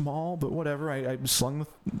kind of small, but whatever. I slung the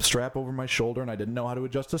strap over my shoulder, and I didn't know how to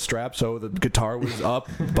adjust the strap, so the guitar was up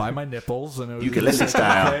by my nipples, and it was ukulele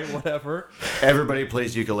style. Okay, whatever. Everybody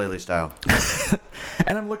plays ukulele style.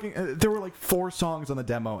 And I'm looking. There were like 4 songs on the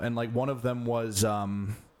demo, and like one of them was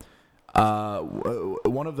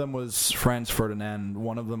Franz Ferdinand.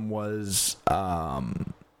 One of them was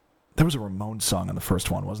there was a Ramones song on the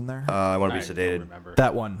first one, wasn't there? I Want to Be Sedated.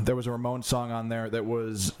 That one. There was a Ramones song on there that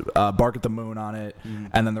was Bark at the Moon on it,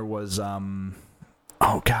 and then there was oh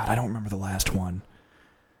god, I don't remember the last one.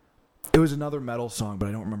 It was another metal song, but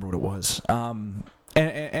I don't remember what it was.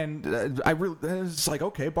 And I really, it's like,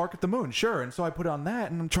 okay, Bark at the Moon, sure. And so I put on that,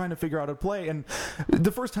 and I'm trying to figure out how to play. And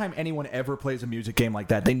the first time anyone ever plays a music game like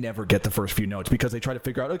that, they never get the first few notes because they try to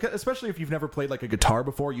figure out, especially if you've never played like a guitar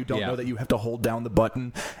before, you don't know that you have to hold down the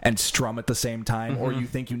button and strum at the same time, or you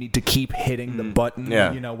think you need to keep hitting the button,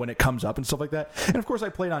 you know, when it comes up and stuff like that. And of course, I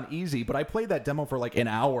played on easy, but I played that demo for like an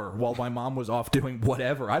hour while my mom was off doing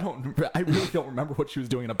whatever. I really don't remember what she was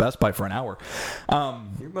doing in a Best Buy for an hour.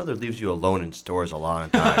 Your mother leaves you alone in stores a lot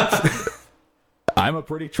of times. I'm a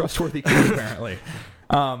pretty trustworthy kid, apparently.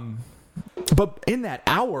 But in that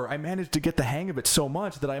hour, I managed to get the hang of it so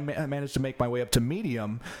much that I managed to make my way up to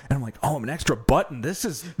medium, and I'm like, oh, I'm an extra button. This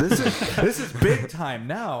is big time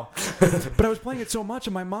now. But I was playing it so much,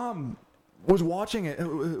 and my mom was watching it.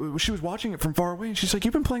 She was watching it from far away, and she's like,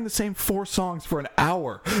 you've been playing the same 4 songs for an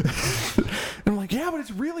hour. And I'm like, yeah, but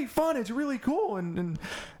it's really fun. It's really cool. And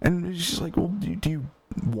she's like, well, do you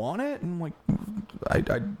want it? And I'm like,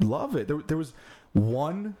 I love it. There was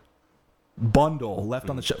one bundle left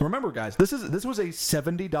on the shelf. Remember, guys, this was a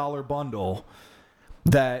 $70 bundle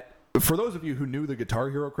that for those of you who knew the Guitar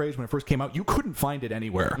Hero craze when it first came out, you couldn't find it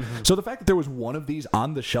anywhere. So the fact that there was one of these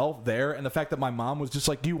on the shelf there, and the fact that my mom was just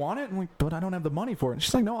like, "Do you want it?" And I'm like, "But I don't have the money for it." And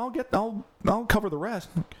she's like, "No, I'll cover the rest."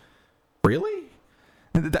 I'm like, really?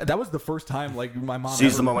 And that was the first time like my mom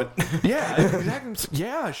seize the moment. Yeah, exactly.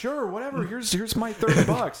 Yeah, sure, whatever. Here's my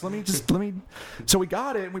 $30. Let me. So we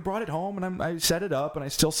got it and we brought it home and I set it up and I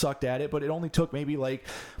still sucked at it, but it only took maybe like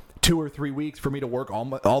 2 or 3 weeks for me to work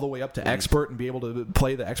all the way up to expert and be able to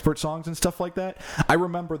play the expert songs and stuff like that. I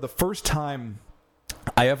remember the first time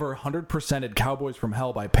I ever 100%ed Cowboys from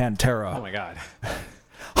Hell by Pantera. Oh my God.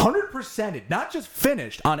 100%ed, not just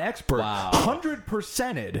finished on expert. Wow.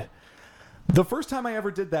 100%ed. The first time I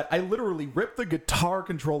ever did that, I literally ripped the guitar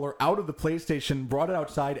controller out of the PlayStation, brought it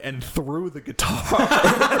outside, and threw the guitar.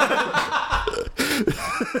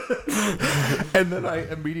 And then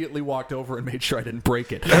I immediately walked over and made sure I didn't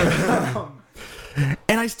break it.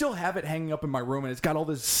 And I still have it hanging up in my room, and it's got all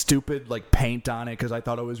this stupid like paint on it because I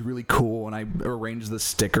thought it was really cool, and I arranged the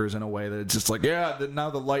stickers in a way that it's just like, now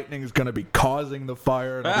the lightning is going to be causing the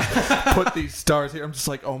fire, and I just put these stars here. I'm just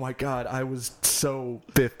like, oh my God, I was so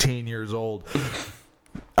 15 years old.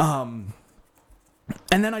 And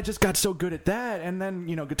then I just got so good at that, and then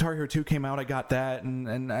Guitar Hero 2 came out. I got that,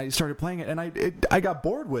 and I started playing it, and I got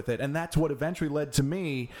bored with it, and that's what eventually led to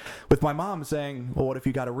me with my mom saying, "Well, what if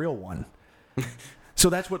you got a real one?" So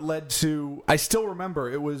that's what led to. I still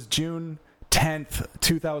remember it was June 10th,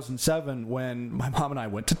 2007, when my mom and I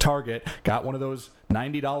went to Target, got one of those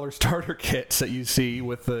 $90 starter kits that you see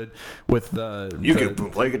with the. You can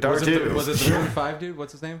play guitar too. Was it the Maroon 5 dude?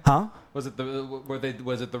 What's his name? Huh? Was it the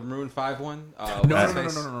Maroon 5 one?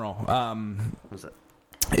 No. Was it?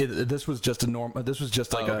 This was just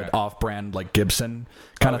like an off-brand like Gibson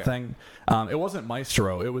kind of thing. It wasn't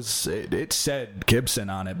Maestro. It said Gibson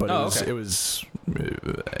on it, but it was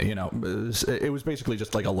basically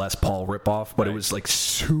just like a Les Paul ripoff, but it was like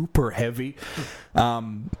super heavy.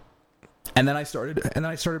 And then I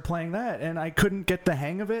started playing that, and I couldn't get the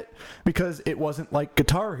hang of it because it wasn't like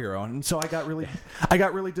Guitar Hero, and so I got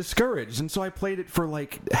really discouraged, and so I played it for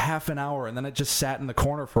like half an hour, and then I just sat in the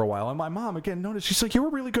corner for a while. And my mom again noticed. She's like, "You were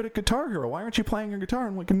really good at Guitar Hero. Why aren't you playing your guitar?"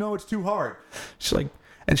 I'm like, "No, it's too hard." She's like.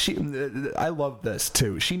 And I love this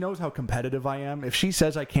too. She knows how competitive I am. If she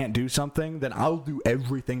says I can't do something, then I'll do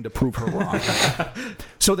everything to prove her wrong.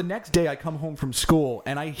 So the next day I come home from school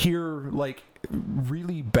and I hear like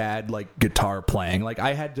really bad like guitar playing. Like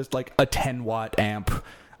I had just like a 10-watt amp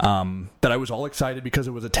that I was all excited because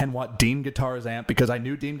it was a 10-watt Dean Guitars amp because I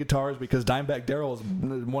knew Dean Guitars because Dimebag Darrell is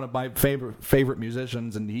one of my favorite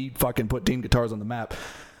musicians and he fucking put Dean Guitars on the map.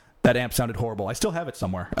 That amp sounded horrible. I still have it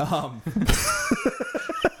somewhere.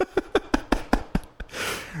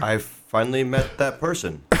 I finally met that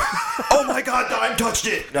person. Oh my God, Dime touched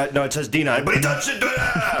it! No, it says D9, but he touched it!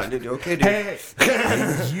 Okay, dude. Hey.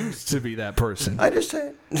 I used to be that person. I just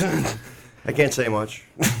said. I can't say much.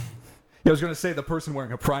 Yeah, I was going to say the person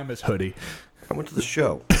wearing a Primus hoodie. I went to the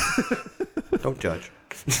show. Don't judge.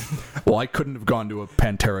 Well, I couldn't have gone to a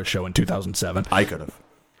Pantera show in 2007. I could have.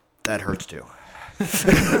 That hurts too.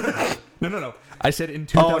 No. I said in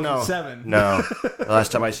 2007. No. The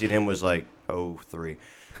last time I seen him was like 2003.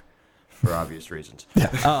 For obvious reasons.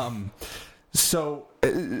 Yeah. So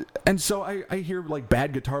I hear like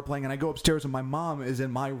bad guitar playing, and I go upstairs, and my mom is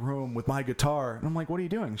in my room with my guitar, and I'm like, "What are you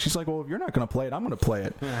doing?" She's like, "Well, if you're not going to play it, I'm going to play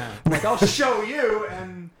it." I'm like, "I'll show you,"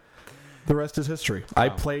 and the rest is history. Wow. I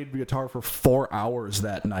played guitar for 4 hours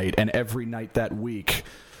that night, and every night that week,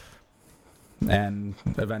 and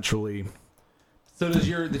eventually. So did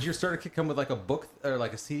your starter kit come with like a book or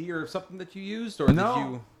like a CD or something that you used, or no. did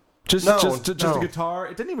you? Just a guitar.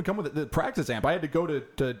 It didn't even come with the practice amp. I had to go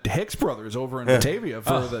to Hicks Brothers over in Batavia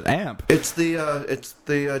for the amp. It's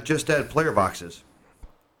the Just Add player boxes.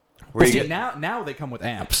 Now they come with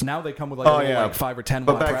amps. Now they come with like 5 or 10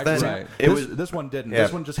 watt practice amp. This one didn't. Yeah.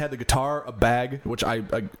 This one just had the guitar, a bag, which I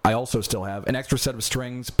also still have, an extra set of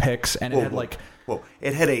strings, picks, and it had like. Whoa!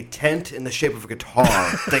 It had a tent in the shape of a guitar.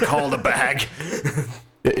 They called a bag.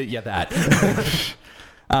 Yeah, that.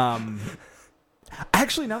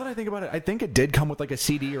 Actually, now that I think about it, I think it did come with like a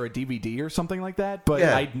CD or a DVD or something like that. But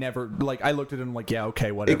I'd never I looked at it and I'm like, yeah,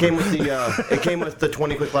 okay, whatever. It came with the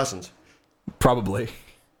 20 quick lessons. Probably.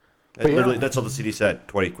 Literally, that's all the CD said.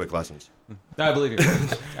 20 quick lessons. I believe you.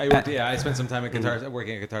 I spent some time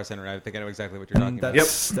working at Guitar Center. I think I know exactly what you're talking about.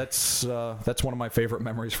 That's one of my favorite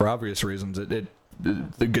memories for obvious reasons.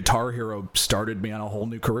 The Guitar Hero started me on a whole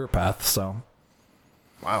new career path. So,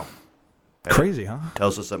 wow. Crazy, huh?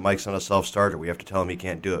 Tells us that Mike's not a self-starter. We have to tell him he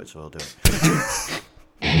can't do it, so he'll do it.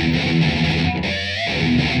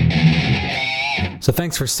 So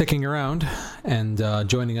thanks for sticking around and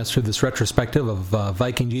joining us through this retrospective of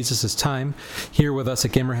Viking Jesus' time here with us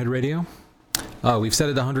at Gamerhead Radio. We've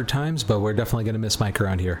said it 100 times, but we're definitely going to miss Mike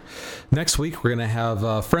around here. Next week, we're going to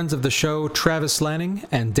have friends of the show, Travis Lanning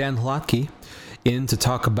and Dan Hlotke, in to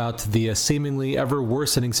talk about the seemingly ever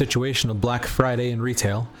worsening situation of Black Friday in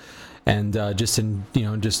retail. And discussing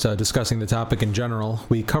the topic in general.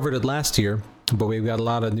 We covered it last year, but we've got a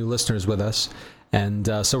lot of new listeners with us. And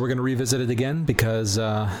so we're going to revisit it again because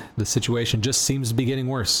the situation just seems to be getting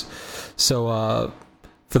worse. So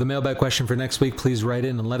for the mailbag question for next week, please write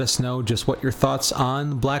in and let us know just what your thoughts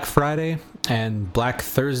on Black Friday and Black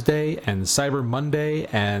Thursday and Cyber Monday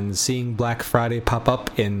and seeing Black Friday pop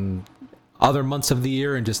up in other months of the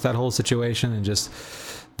year and just that whole situation and just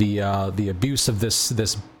the abuse of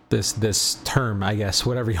this term, I guess,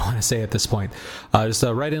 whatever you want to say at this point. Just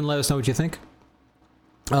write in and let us know what you think.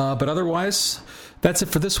 But otherwise, that's it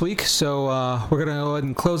for this week. So we're going to go ahead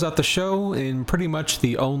and close out the show in pretty much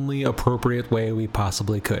the only appropriate way we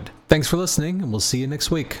possibly could. Thanks for listening, and we'll see you next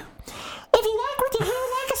week. If you like what you hear,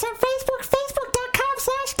 like us on Facebook,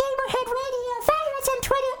 facebook.com/GamerheadRadio. Follow us on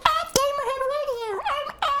Twitter @GamerheadRadio. I'm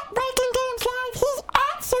at Viking Games Live. He's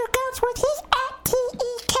at Sir Goatsworth. He's at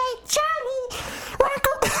TEK Charlie.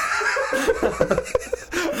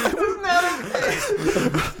 Wasn't that okay?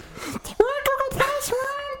 We're on Google Plus, we're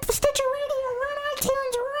on Stitcher Radio, we're on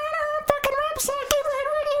iTunes, we're on our fucking website,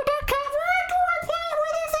 GamerheadRadio.com. We're on Google Play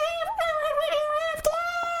with us at Gamerhead Radio After.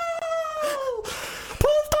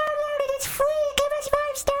 Please download it, it's free. Give us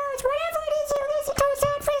 5 stars. Whatever it is you listen to us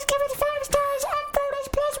on, please give us 5 stars. Upvote us,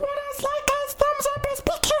 plus rate us, like us, thumbs up us.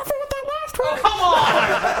 Be careful with that last one. Oh, come on!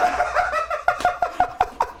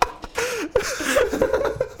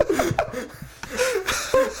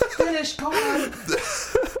 Finish, come on.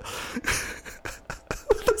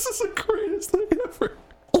 This is the greatest thing ever.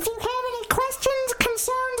 If you have any questions,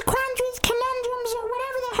 concerns, quandaries, conundrums, or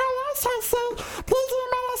whatever the hell else I say, please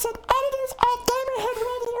email us at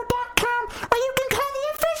editors@GamerheadRadio.com, or you can call the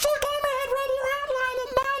official Gamerhead Radio hotline at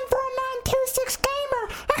 949-26-GAMER.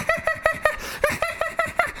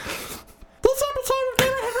 This episode of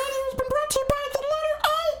Gamerhead Radio has been brought to you by the letter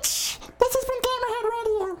H. This has been Gamerhead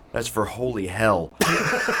Radio. That's for holy hell.